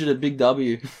 $10 budget at Big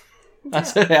W.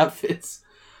 That's her outfits.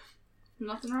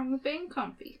 Nothing wrong with being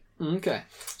comfy. Okay.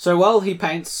 So while he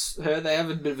paints her, they have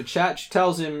a bit of a chat. She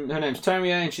tells him her name's Tomie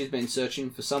and she's been searching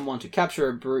for someone to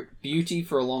capture her beauty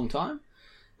for a long time.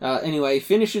 Anyway, he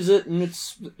finishes it and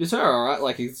it's her, alright?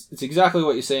 Like, it's exactly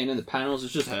what you're seeing in the panels.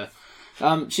 It's just her.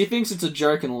 She thinks it's a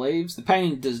joke and leaves. The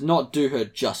painting does not do her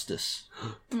justice.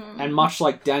 And much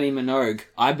like Danny Minogue,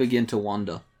 I begin to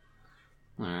wonder.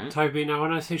 Alright. Toby, no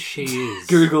one knows who she is.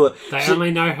 Google it. They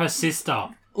only know her sister.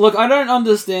 Look, I don't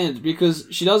understand, because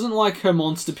she doesn't like her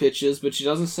monster pictures, but she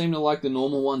doesn't seem to like the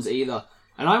normal ones either.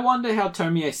 And I wonder how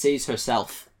Tomie sees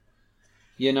herself.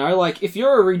 You know, like, if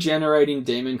you're a regenerating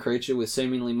demon creature with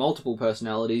seemingly multiple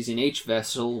personalities in each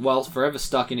vessel, while forever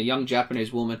stuck in a young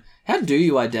Japanese woman, how do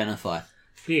you identify?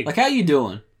 Yeah. Like, how you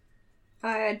doing?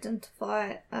 I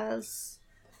identify as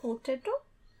potato.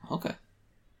 Okay.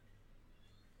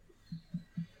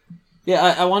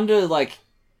 Yeah, I wonder, like,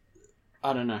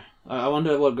 I don't know. I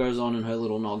wonder what goes on in her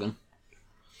little noggin.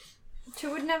 She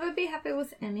would never be happy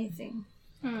with anything.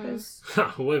 Because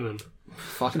Women.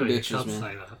 Fucking No, you bitches, can't man.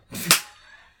 say that.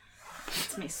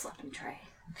 It's me slapping Trey.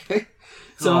 Okay.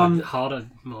 So, harder,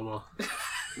 mama.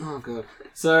 oh, God.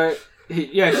 So,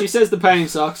 she says the painting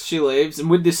sucks, she leaves, and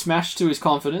with this smash to his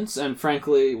confidence, and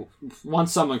frankly,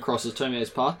 once someone crosses Tomie's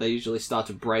path, they usually start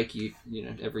to break you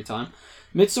know, every time.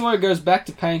 Mitsuo goes back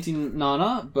to painting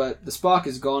Nana, but the spark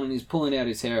is gone and he's pulling out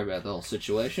his hair about the whole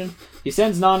situation. He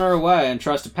sends Nana away and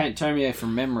tries to paint Tomie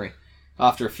from memory.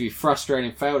 After a few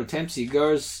frustrating failed attempts, he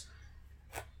goes...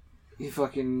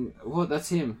 What? That's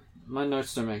him. My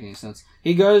notes don't make any sense.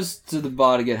 He goes to the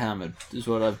bar to get hammered, is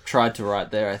what I've tried to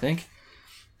write there, I think.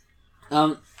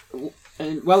 And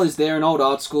while he's there, an old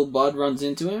art school bud runs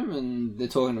into him, and they're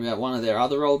talking about one of their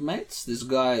other old mates. This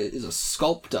guy is a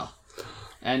sculptor.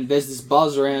 And there's this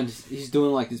buzz around, he's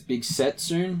doing like this big set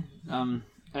soon. And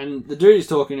the dude he's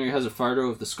talking to has a photo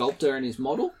of the sculptor and his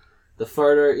model. The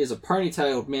photo is a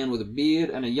ponytailed man with a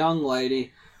beard and a young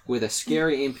lady with a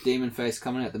scary imp demon face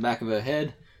coming out the back of her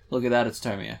head. Look at that, it's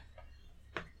Tomie.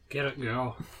 Get it,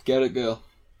 girl. Get it, girl.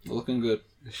 Looking good.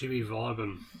 She be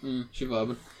vibing. She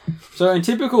vibing. So in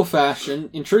typical fashion,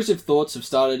 intrusive thoughts have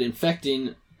started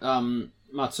infecting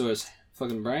Matsuo's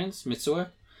fucking brains. Mitsuo.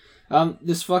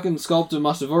 This fucking sculptor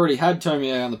must have already had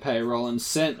Tomie on the payroll and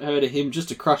sent her to him just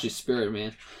to crush his spirit,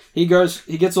 man. He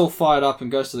gets all fired up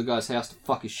and goes to the guy's house to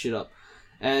fuck his shit up.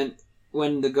 And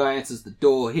when the guy answers the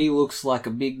door, he looks like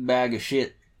a big bag of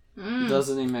shit.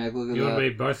 Doesn't he, Meg? Look at You that. and me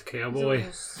both, cowboy.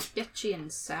 He's sketchy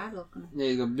and sad looking. Yeah,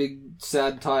 he's got a big,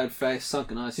 sad, tired face,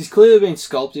 sunken eyes. He's clearly been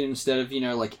sculpted instead of,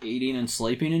 like, eating and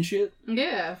sleeping and shit.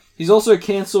 Yeah. He's also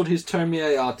cancelled his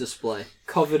Tomie art display,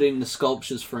 coveting the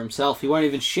sculptures for himself. He won't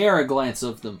even share a glance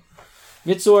of them.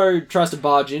 Mitsuo tries to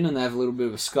barge in and they have a little bit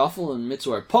of a scuffle, and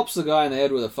Mitsuo pops the guy in the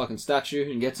head with a fucking statue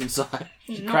and gets inside.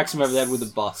 She cracks him over the head with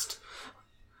a bust.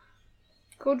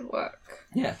 good work.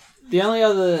 Yeah. The only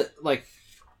other,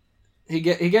 he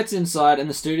gets inside and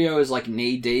the studio is,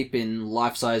 knee deep in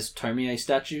life-size Tomie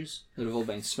statues that have all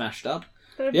been smashed up.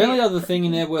 The only other thing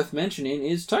in there worth mentioning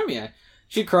is Tomie.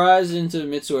 She cries into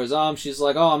Mitsuo's arms. She's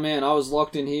like, oh man, I was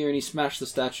locked in here and he smashed the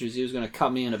statues. He was going to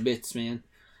cut me into bits, man.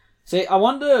 See, I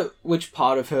wonder which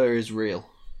part of her is real.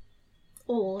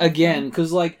 Again,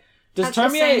 because, does at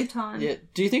Tomie... the same time. Yeah,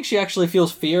 do you think she actually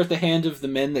feels fear at the hand of the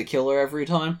men that kill her every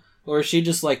time? Or is she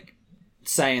just,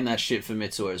 saying that shit for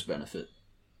Mitsuo's benefit?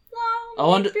 No, I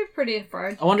wonder- I'd be pretty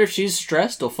afraid. I wonder if she's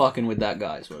stressed or fucking with that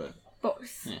guy, is what I...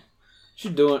 Both. Yeah.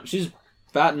 She's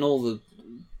batting all the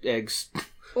eggs.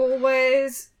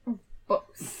 Always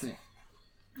both.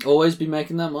 Yeah. Always be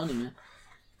making that money, man.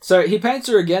 So he paints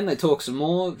her again, they talk some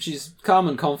more. She's calm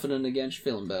and confident again, she's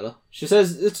feeling better. She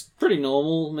says it's pretty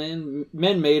normal, man.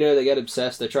 Men meet her, they get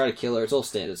obsessed, they try to kill her, it's all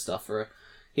standard stuff for her.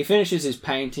 He finishes his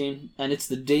painting, and it's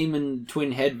the demon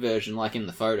twin head version, like in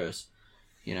the photos.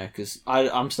 You know, because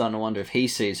I'm starting to wonder if he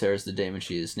sees her as the demon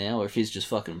she is now, or if he's just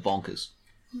fucking bonkers.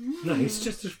 No, he's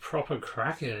just a proper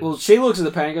crackhead. Well, she looks at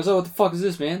the painting and goes, oh, what the fuck is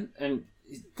this, man? And,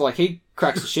 he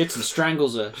cracks the shits and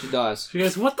strangles her. She dies. She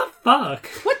goes, what the fuck?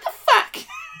 What the fuck?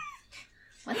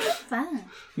 What the fuck?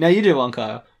 Now you do one,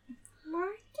 Kyle. What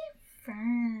the fuck?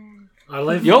 I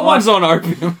live Your life... one's on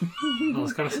opium. I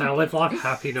was going to say, I live life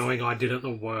happy knowing I did it the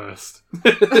worst.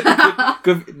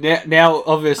 Good. Now,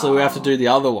 obviously, we have to do the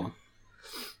other one.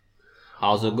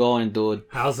 How's it going, dude?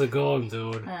 How's it going,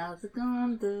 dude? How's it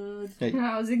going, dude? Hey.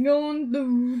 How's it going,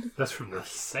 dude? That's from the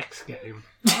sex game.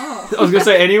 Oh. I was going to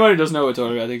say, anyone who doesn't know what we're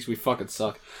talking about thinks we fucking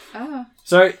suck. Oh.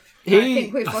 So, I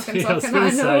think we fucking Yeah, I was suck, and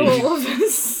I gonna know say. all of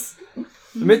this.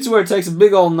 Mitsuo takes a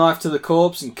big old knife to the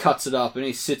corpse and cuts it up, and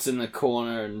he sits in the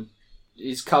corner, and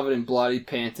he's covered in blood, he's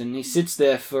panting. He sits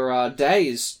there for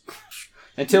days,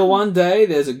 until one day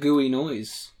there's a gooey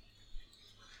noise.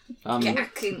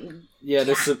 Gacking. Yeah,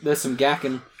 there's some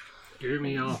gacking. Gear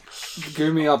me up.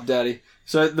 Goo me up, daddy.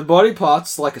 So the body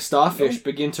parts, like a starfish,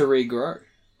 begin to regrow.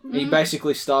 He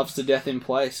basically starves to death in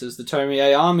place as the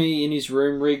Tomie army in his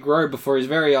room regrow before his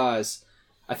very eyes.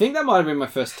 I think that might have been my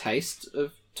first taste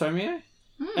of Tomie.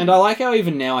 And I like how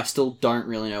even now I still don't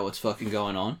really know what's fucking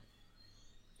going on.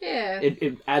 Yeah.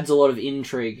 It adds a lot of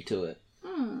intrigue to it.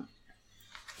 Hmm.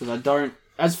 Because I don't...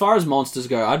 As far as monsters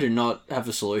go, I do not have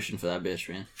a solution for that bitch,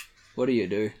 man. What do you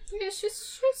do? Yeah, it's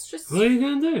just. What are you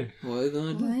going to do? What are you going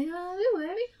to do? What are you gonna do,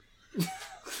 baby?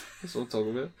 That's what we'll talk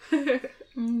about.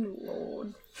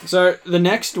 Lord. So, the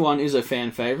next one is a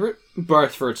fan favourite,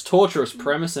 both for its torturous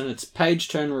premise and its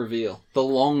page-turn reveal. The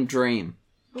Long Dream.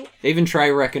 Even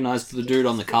Trey recognised the dude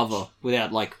on the cover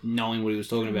without, like, knowing what he was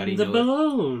talking about. He The knew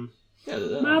balloon.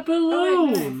 it. Yeah, My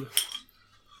balloon.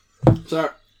 So,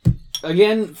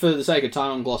 again, for the sake of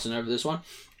time, I'm glossing over this one.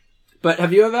 But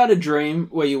have you ever had a dream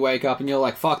where you wake up and you're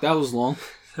like, fuck, that was long?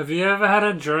 Have you ever had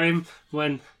a dream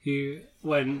when...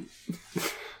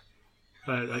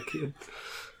 that kid.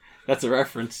 That's a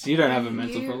reference. You don't have a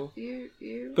mental problem.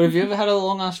 You. But have you ever had a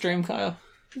long-ass dream, Kyle?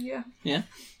 Yeah. Yeah?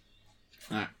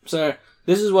 Alright, so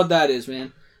this is what that is,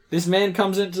 man. This man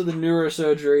comes into the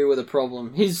neurosurgery with a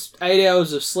problem. His 8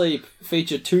 hours of sleep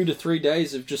feature 2 to 3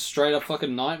 days of just straight-up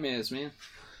fucking nightmares, man.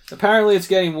 Apparently it's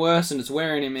getting worse and it's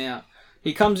wearing him out.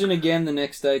 He comes in again the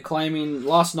next day, claiming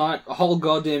last night a whole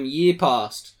goddamn year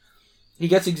passed. He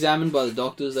gets examined by the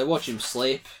doctors. They watch him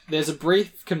sleep. There's a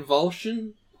brief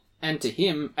convulsion, and to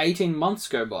him, 18 months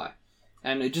go by.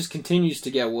 And it just continues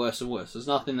to get worse and worse. There's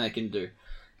nothing they can do.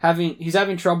 He's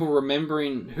having trouble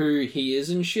remembering who he is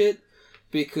and shit,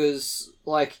 because,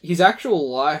 like, his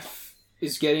actual life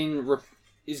is getting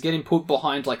put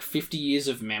behind, like, 50 years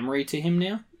of memory to him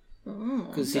now.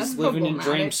 Because he's living in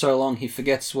dreams so long, he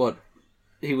forgets what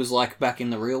he was like back in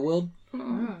the real world.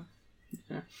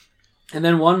 Yeah. And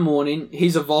then one morning,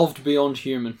 he's evolved beyond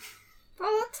human.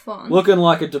 Oh, that's fun. Looking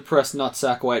like a depressed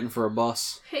nutsack waiting for a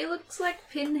bus. He looks like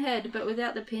Pinhead, but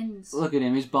without the pins. Look at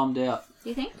him, he's bummed out. Do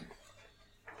you think?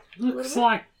 Looks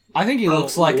like I think he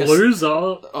looks like a... loser.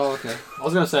 Oh, okay. I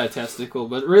was going to say a testicle,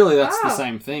 but really that's the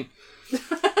same thing.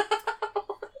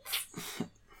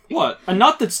 What? A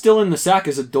nut that's still in the sack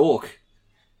is a dork.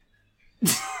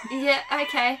 Yeah,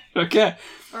 okay. Okay.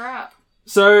 Alright.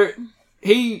 So...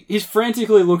 He's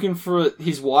frantically looking for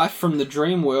his wife from the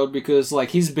dream world because, like,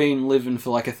 he's been living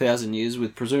for, like, 1,000 years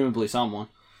with presumably someone.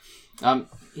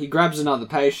 He grabs another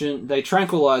patient, they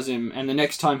tranquilize him, and the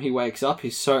next time he wakes up,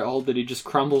 he's so old that he just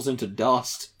crumbles into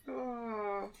dust.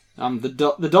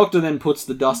 The doctor then puts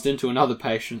the dust into another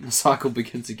patient, the cycle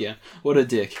begins again. What a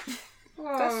dick.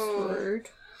 That's rude.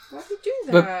 Why'd you do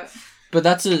that? But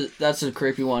that's a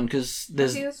creepy one because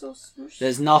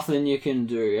there's nothing you can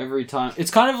do every time.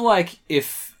 It's kind of like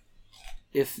if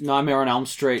Nightmare on Elm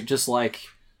Street just like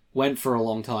went for a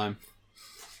long time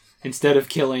instead of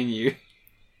killing you,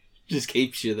 just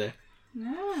keeps you there.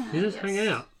 Yeah, You just hang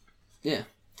out. Yeah.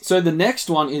 So the next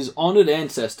one is Honoured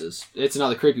Ancestors. It's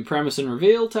another creepy premise and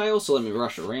reveal tale. So let me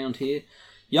rush around here.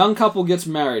 Young couple gets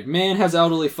married. Man has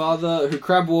elderly father who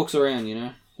crab walks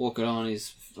around. Walking on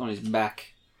his back.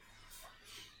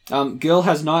 Girl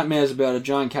has nightmares about a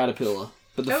giant caterpillar.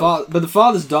 But the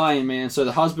father's dying, man, so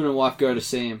the husband and wife go to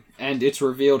see him. And it's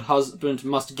revealed husband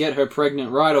must get her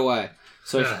pregnant right away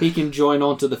so he can join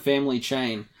onto the family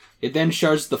chain. It then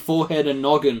shows the forehead and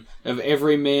noggin of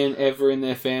every man ever in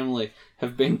their family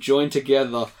have been joined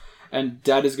together and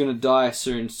dad is going to die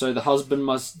soon, so the husband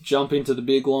must jump into the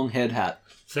big long head hat.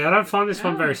 See, I don't find this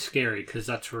one very scary because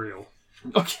that's real.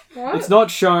 Okay. What? It's not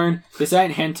shown. This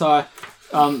ain't hentai.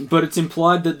 But it's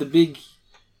implied that this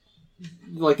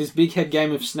big head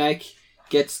game of snake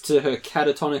gets to her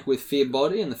catatonic with fear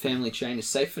body and the family chain is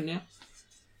safe for now.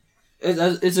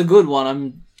 It's a good one.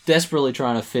 I'm desperately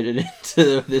trying to fit it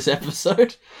into this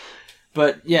episode.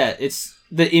 But yeah, it's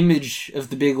the image of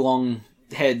the big long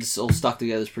heads all stuck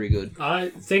together is pretty good. I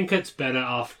think it's better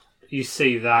after you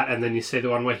see that and then you see the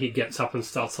one where he gets up and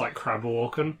starts like crab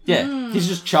walking. Yeah, he's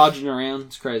just charging around.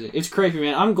 It's crazy. It's creepy,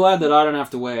 man. I'm glad that I don't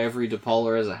have to wear every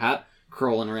Depolar as a hat,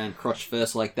 crawling around crotch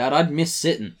first like that. I'd miss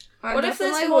sitting. What if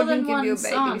there's more than one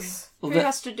son? Who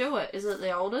has to do it? Is it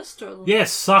the oldest or?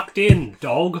 Yes, sucked in,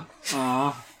 dog.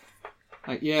 Aw.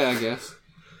 Yeah, I guess.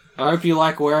 I hope you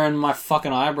like wearing my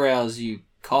fucking eyebrows, you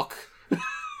cock. No,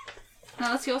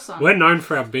 that's your son. We're known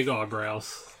for our big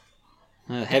eyebrows.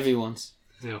 Heavy ones.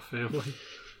 Our family.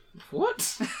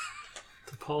 What?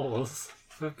 The Polars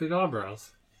have big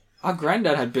eyebrows. Our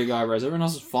granddad had big eyebrows. Everyone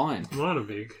else is fine. Mine are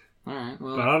big. Alright,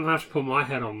 well. But I don't have to put my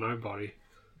head on nobody.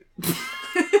 Is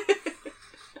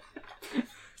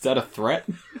that a threat?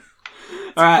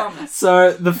 Alright,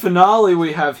 so the finale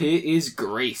we have here is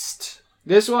Greased.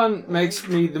 This one makes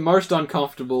me the most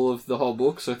uncomfortable of the whole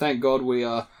book, so thank God we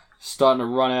are starting to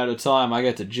run out of time. I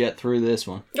get to jet through this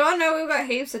one. Oh no, we've got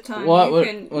heaps of time.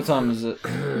 What time is it?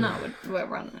 No, we're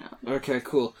running out. Okay,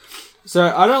 cool.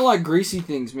 So, I don't like greasy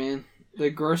things, man. They're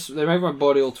gross. They make my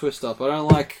body all twist up. I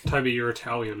don't like... Toby, you're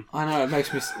Italian. I know, it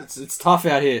makes me... It's tough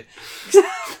out here.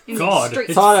 God,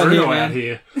 it's hard brutal out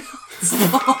here,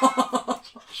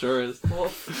 Sure is.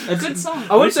 Good song.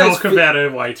 I wouldn't say talk about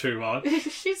her way too much.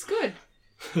 She's good.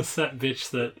 It's that bitch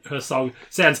that her song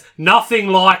sounds nothing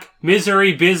like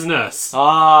Misery Business.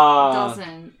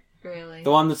 Doesn't really. The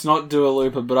one that's not Dua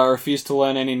Lipa, but I refuse to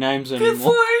learn any names anymore. Good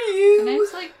for Her you!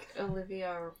 name's like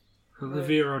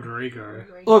Olivia Rodrigo.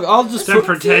 Look, I'll just Don't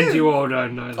pretend you all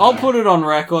don't know that. I'll put it on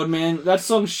record, man. That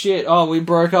song's shit. Oh, we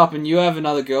broke up and you have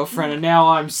another girlfriend and now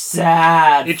I'm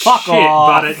sad. It's Fuck shit,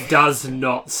 off. but it does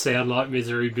not sound like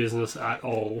Misery Business at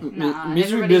all. Nah,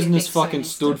 Misery everybody Business thinks so fucking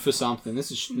instead. stood for something.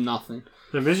 This is nothing.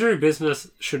 The Misery Business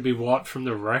should be wiped from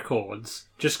the records.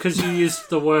 Just because you used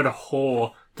the word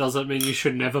whore doesn't mean you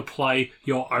should never play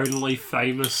your only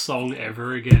famous song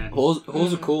ever again.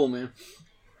 Whores are cool, man.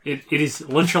 It is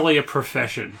literally a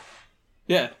profession.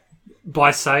 Yeah. By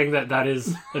saying that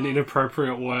is an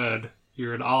inappropriate word,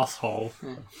 you're an asshole.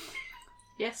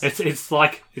 Yes. It's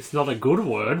like, it's not a good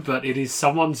word, but it is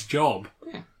someone's job.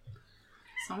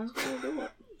 Someone's gonna do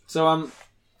it. So,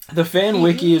 the fan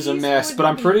wiki is a mess, but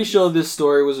I'm pretty sure this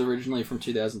story was originally from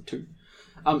 2002.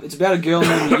 It's about a girl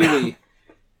named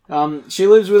Yui. She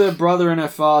lives with her brother and her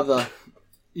father.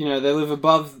 You know, they live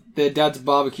above their dad's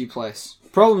barbecue place.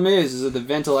 Problem is that the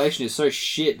ventilation is so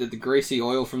shit that the greasy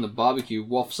oil from the barbecue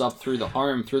wafts up through the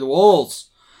home, through the walls,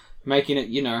 making it,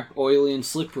 you know, oily and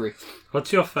slippery.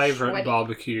 What's your favourite Sweaty.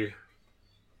 barbecue?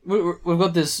 We've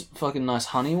got this fucking nice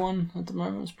honey one at the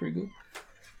moment. It's pretty good.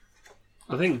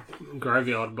 I think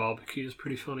Graveyard Barbecue is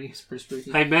pretty funny. It's pretty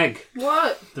spooky. Hey Meg,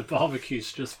 What? the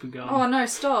barbecue's just begun. Oh no,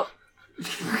 stop.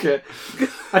 Okay.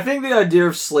 I think the idea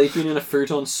of sleeping in a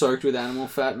futon soaked with animal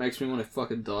fat makes me want to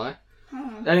fucking die.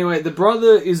 Anyway, the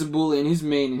brother is a bully and he's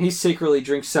mean and he secretly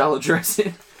drinks salad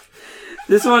dressing.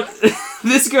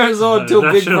 This goes on till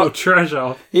big National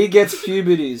treasure. he gets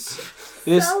puberties.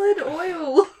 Salad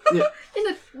oil. Yeah. In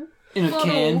a In a bottle.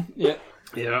 can. Yeah.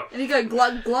 Yeah. And you go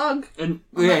glug glug. And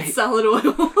On yeah, that salad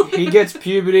oil. he gets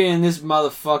puberty and this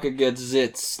motherfucker gets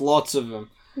zits. Lots of them.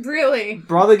 Really?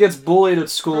 Brother gets bullied at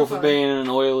school for Brother. being an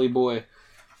oily boy.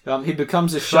 He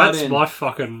becomes a That's shut-in. my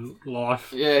fucking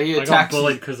life. Yeah, he I got attacks.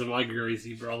 bullied because of my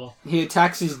greasy brother. He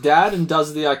attacks his dad and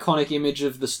does the iconic image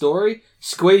of the story,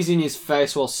 squeezing his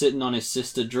face while sitting on his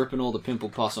sister, dripping all the pimple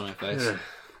pus on her face. Yeah.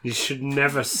 You should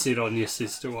never sit on your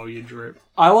sister while you drip.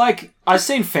 I've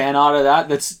seen fan art of that.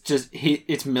 That's just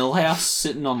it's Millhouse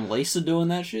sitting on Lisa doing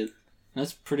that shit.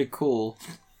 That's pretty cool.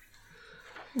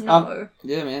 No.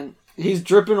 Yeah, man. He's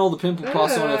dripping all the pimple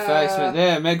pus on her face. Man.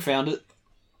 Yeah, Meg found it.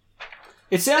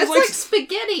 It sounds It's like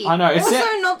spaghetti. I know. It Also,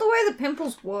 sounds. not the way the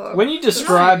pimples work. When you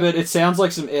describe it, it sounds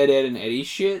like some Ed, and Eddie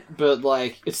shit, but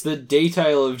like it's the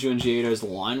detail of Junji Ito's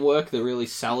line work that really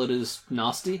sell it as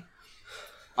nasty.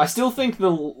 I still think the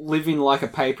living like a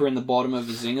paper in the bottom of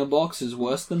a zinger box is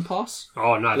worse than pus.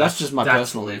 Oh no, That's just my that's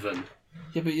personal living.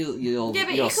 Yeah, but you're Yeah,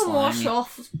 but you're you can wash slimy.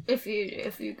 off if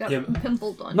you got Yeah, a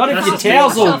pimple done. Not You if can your just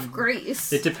towels wash are- off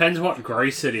grease. It depends what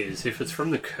grease it is. If it's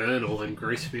from the kernel, then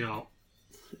grease me up.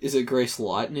 Is it Grease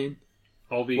Lightning?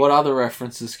 I'll be What other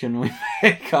references can we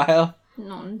make, Kyle?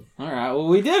 None. Alright, well,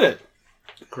 we did it.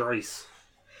 grease.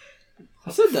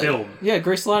 I said that. Film. Yeah,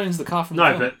 Grease Lightning's the car from the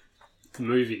No, film. but the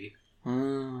movie.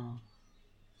 Oh.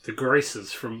 The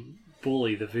greases from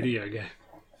Bully, the video game.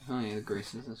 Oh yeah, the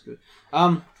greases, that's good.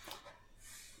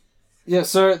 Yeah,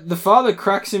 so the father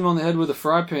cracks him on the head with a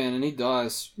fry pan and he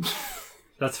dies.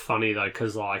 That's funny though,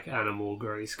 because like animal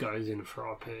grease goes in a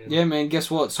fry pan. Yeah, man,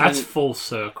 guess what? That's full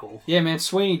circle. Yeah, man,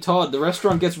 Sweeney Todd. The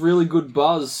restaurant gets really good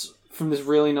buzz from this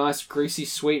really nice, greasy,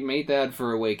 sweet meat they had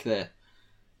for a week there.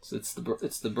 So it's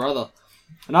the brother.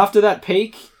 And after that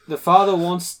peak, the father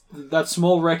wants that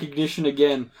small recognition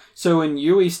again. So when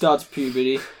Yui starts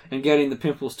puberty and getting the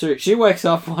pimples too, she wakes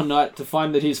up one night to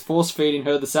find that he's force-feeding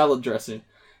her the salad dressing.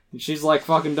 And she's like,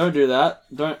 fucking don't do that.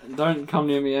 Don't come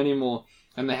near me anymore.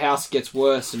 And the house gets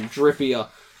worse and drippier.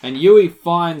 And Yui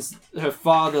finds her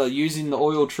father using the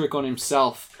oil trick on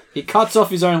himself. He cuts off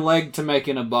his own leg to make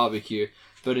in a barbecue.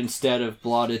 But instead of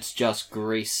blood, it's just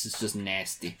grease. It's just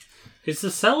nasty. Is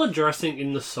the salad dressing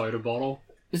in the soda bottle?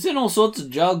 It's in all sorts of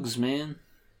jugs, man.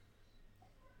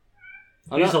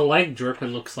 Here's a leg dripping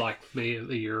looks like me at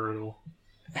the urinal.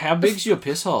 How big's your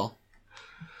piss hole?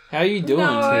 How are you doing?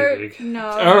 No, Too big. no.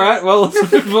 Alright, well,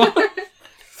 let's move on.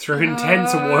 Through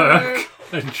intense work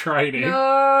and training.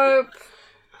 Nope.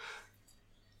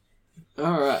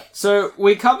 Alright, so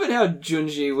we covered how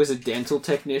Junji was a dental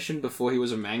technician before he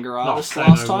was a manga Not artist say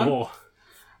last no time. more.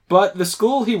 But the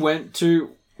school he went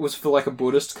to was for like a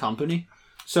Buddhist company.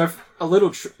 So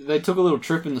they took a little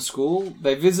trip in the school.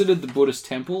 They visited the Buddhist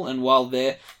temple, and while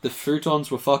there, the futons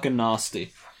were fucking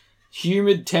nasty.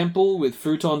 Humid temple with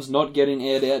futons not getting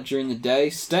aired out during the day,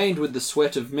 stained with the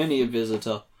sweat of many a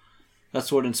visitor. That's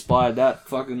what inspired that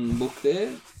fucking book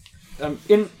there.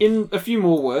 In a few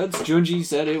more words, Junji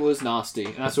said it was nasty,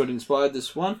 and that's what inspired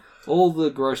this one. All the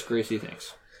gross, greasy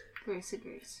things. Greasy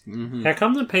grease. Mm-hmm. How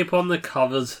come the people on the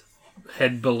covers'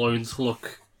 head balloons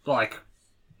look like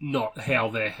not how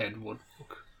their head would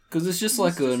look? Because it's just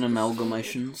like an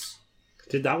amalgamations.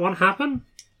 Did that one happen?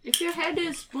 If your head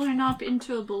is blown up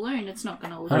into a balloon, it's not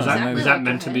going to look Oh, exactly Was like that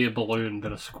meant to your be head. a balloon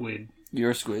but a squid? You're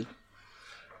a squid.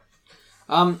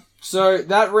 So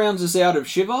that rounds us out of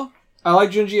Shiver. I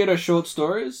like Junji Ito's short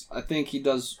stories. I think he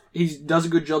does a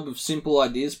good job of simple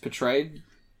ideas portrayed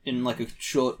in like a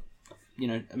short,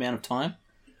 amount of time.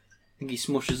 I think he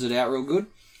smushes it out real good.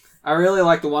 I really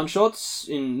like the one-shots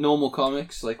in normal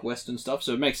comics, like Western stuff,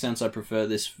 so it makes sense I prefer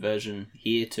this version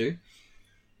here too.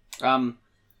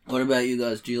 What about you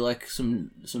guys? Do you like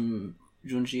some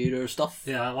Junji Ito stuff?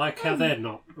 Yeah, I like how they're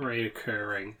not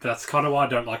reoccurring. That's kind of why I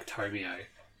don't like Tomio.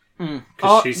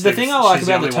 The thing I like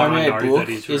about the Tomei book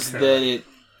is is that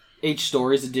each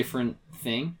story is a different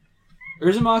thing.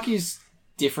 Uzumaki's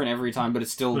different every time, but it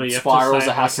still spirals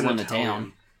a hassle in the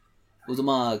town.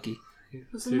 Uzumaki. Do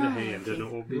the hand and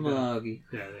it will be Uzumaki.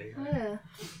 Yeah, there you go. Yeah.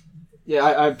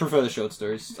 Yeah, I prefer the short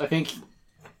stories. I think,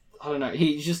 I don't know,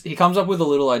 he comes up with a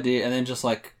little idea and then just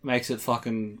like makes it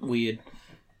fucking weird,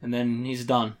 and then he's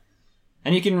done.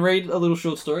 And you can read a little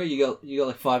short story. You got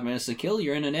like 5 minutes to kill.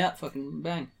 You're in and out. Fucking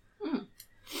bang.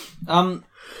 Time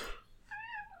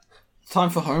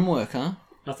for homework, huh?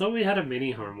 I thought we had a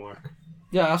mini homework.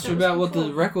 Yeah, I asked you about what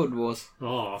the record was.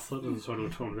 Oh, I thought that was what we were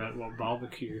talking about. What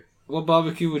barbecue? What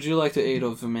barbecue would you like to eat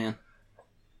of a man?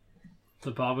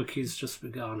 The barbecue's just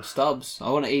begun. Stubbs. I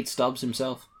want to eat Stubbs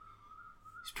himself.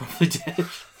 He's probably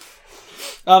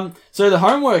dead. So the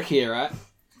homework here, right,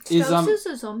 is Stubbs is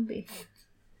a zombie.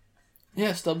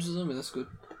 Yeah, Stubbs is a zombie. That's good.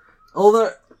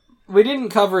 Although we didn't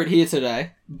cover it here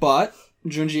today, but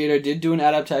Junji Ito did do an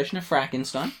adaptation of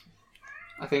Frankenstein.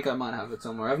 I think I might have it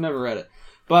somewhere. I've never read it,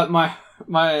 but my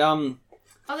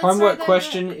homework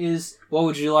question is: what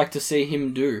would you like to see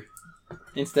him do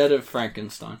instead of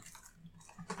Frankenstein?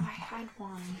 I had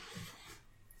one.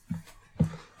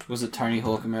 Was it Tony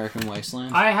Hawk American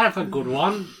Wasteland? I have a good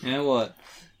one. Yeah, what?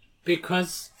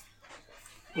 Because,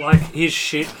 like, his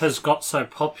shit has got so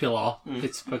popular,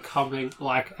 it's becoming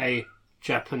like a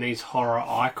Japanese horror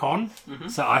icon. Mm-hmm.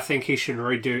 So I think he should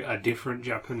redo a different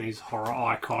Japanese horror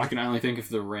icon. I can only think of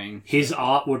The Ring. His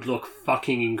art would look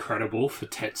fucking incredible for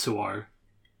Tetsuo.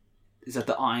 Is that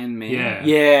the Iron Man? Yeah.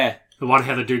 Yeah. The one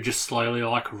how the dude just slowly,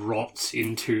 like, rots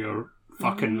into a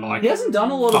fucking, like, He hasn't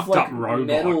done a lot of, fucked like, up robot.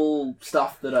 metal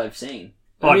stuff that I've seen.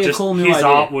 Oh, That'd be just a cool new his idea.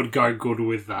 art would go good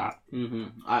with that.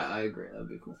 Mm-hmm. I agree. That'd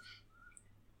be cool.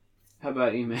 How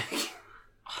about you, Mac?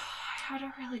 I had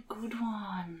a really good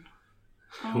one.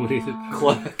 Winnie the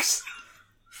Clerks.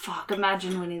 Fuck,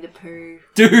 imagine Winnie the Pooh.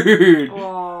 Dude!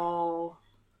 Oh.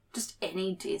 Just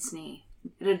any Disney.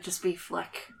 It'd just be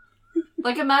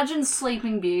like imagine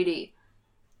Sleeping Beauty.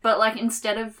 But, like,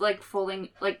 instead of, like, falling,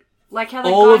 like how the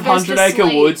All guy of goes to 100 Acre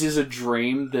sleep. Woods is a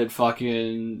dream that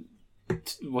fucking...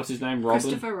 What's his name? Robin?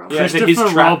 Christopher Robin. Yeah, that he's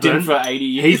Christopher trapped in Robin. for 80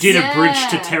 years. He did a bridge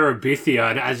to Yeah. Terabithia,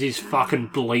 and as he's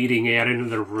fucking bleeding out into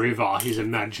the river, he's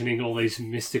imagining all these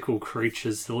mystical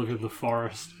creatures that live in the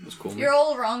forest. That's cool, man. You're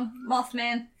all wrong,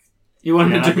 Mothman. You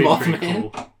want him that'd to do be pretty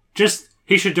Mothman? cool. Just,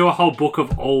 he should do a whole book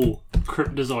of all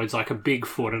cryptozoids, like a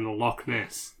Bigfoot and a Loch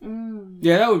Ness.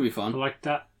 Yeah, that would be I fun. like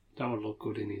that. That would look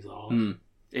good in his art.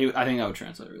 I think that would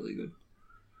translate really good.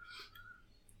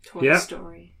 Toy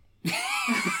Story.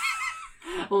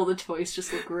 All the toys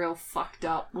just look real fucked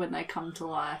up when they come to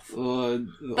life. But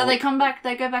they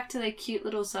go back to their cute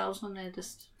little selves when they're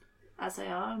just as they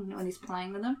are, when he's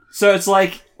playing with them. So it's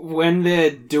like, when they're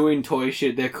doing toy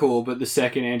shit, they're cool, but the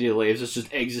second Andy leaves, it's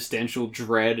just existential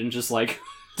dread and just, like,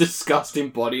 disgusting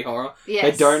body horror. Yes.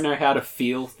 They don't know how to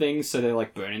feel things, so they're,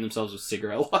 like, burning themselves with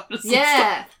cigarette lighters.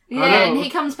 Yeah. I Yeah, know. and he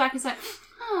comes back and he's like,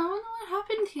 oh, I wonder what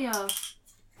happened here.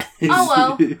 Oh,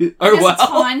 well. Oh, Guess it's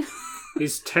fine.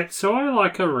 Is Tetsuo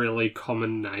like a really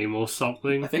common name or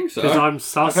something? I think so. Because I'm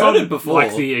sus I've heard on it before.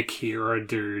 like the Akira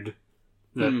dude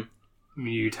that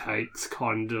mutates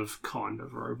kind of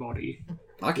robot-y.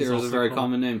 Akira is a also very cool.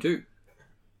 common name, too.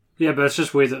 Yeah, but it's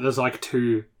just weird that there's like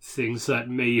two things that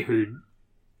me, who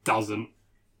doesn't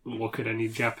look at any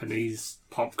Japanese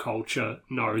pop culture,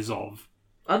 knows of.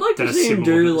 I'd like That to are see him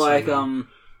similar do, but like, similar.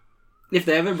 if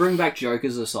they ever bring back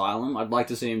Joker's Asylum, I'd like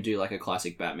to see him do, like, a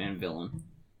classic Batman villain.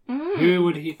 Who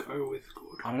would he go with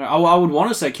good? Croc. I don't know. I would want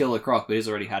to say Killer Croc, but he's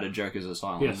already had a Joker's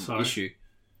Asylum issue.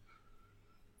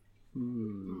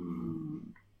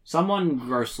 Someone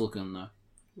gross looking, though.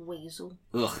 Weasel.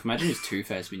 Ugh, imagine his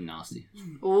Two-Face being nasty.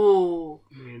 Ooh.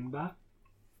 Man-Bat?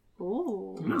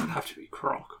 Ooh. No, it'd have to be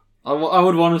Croc. I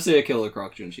would want to see a Killer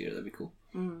Croc Junji. That'd be cool.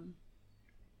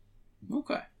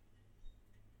 Okay.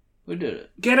 We did it.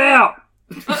 Get out!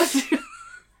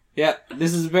 Yep,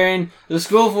 this has been the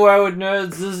School for Wayward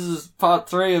Nerds. This is part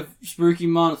 3 of Spooky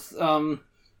Month.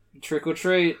 Trick or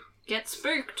treat. Get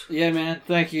spooked. Yeah, man.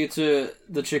 Thank you to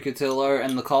the Chikatilo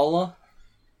and the Cola.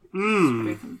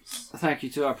 Thank you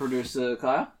to our producer,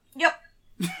 Kaya. Yep.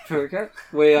 Okay.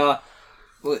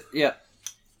 Yep.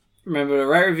 Remember to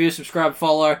rate, review, subscribe,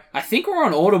 follow. I think we're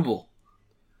on Audible.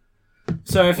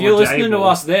 So if you're listening to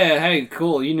us there, hey,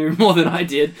 cool. You knew more than I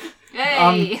did.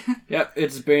 Hey! Yep,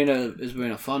 it's been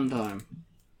a fun time.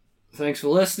 Thanks for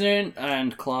listening,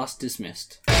 and class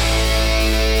dismissed.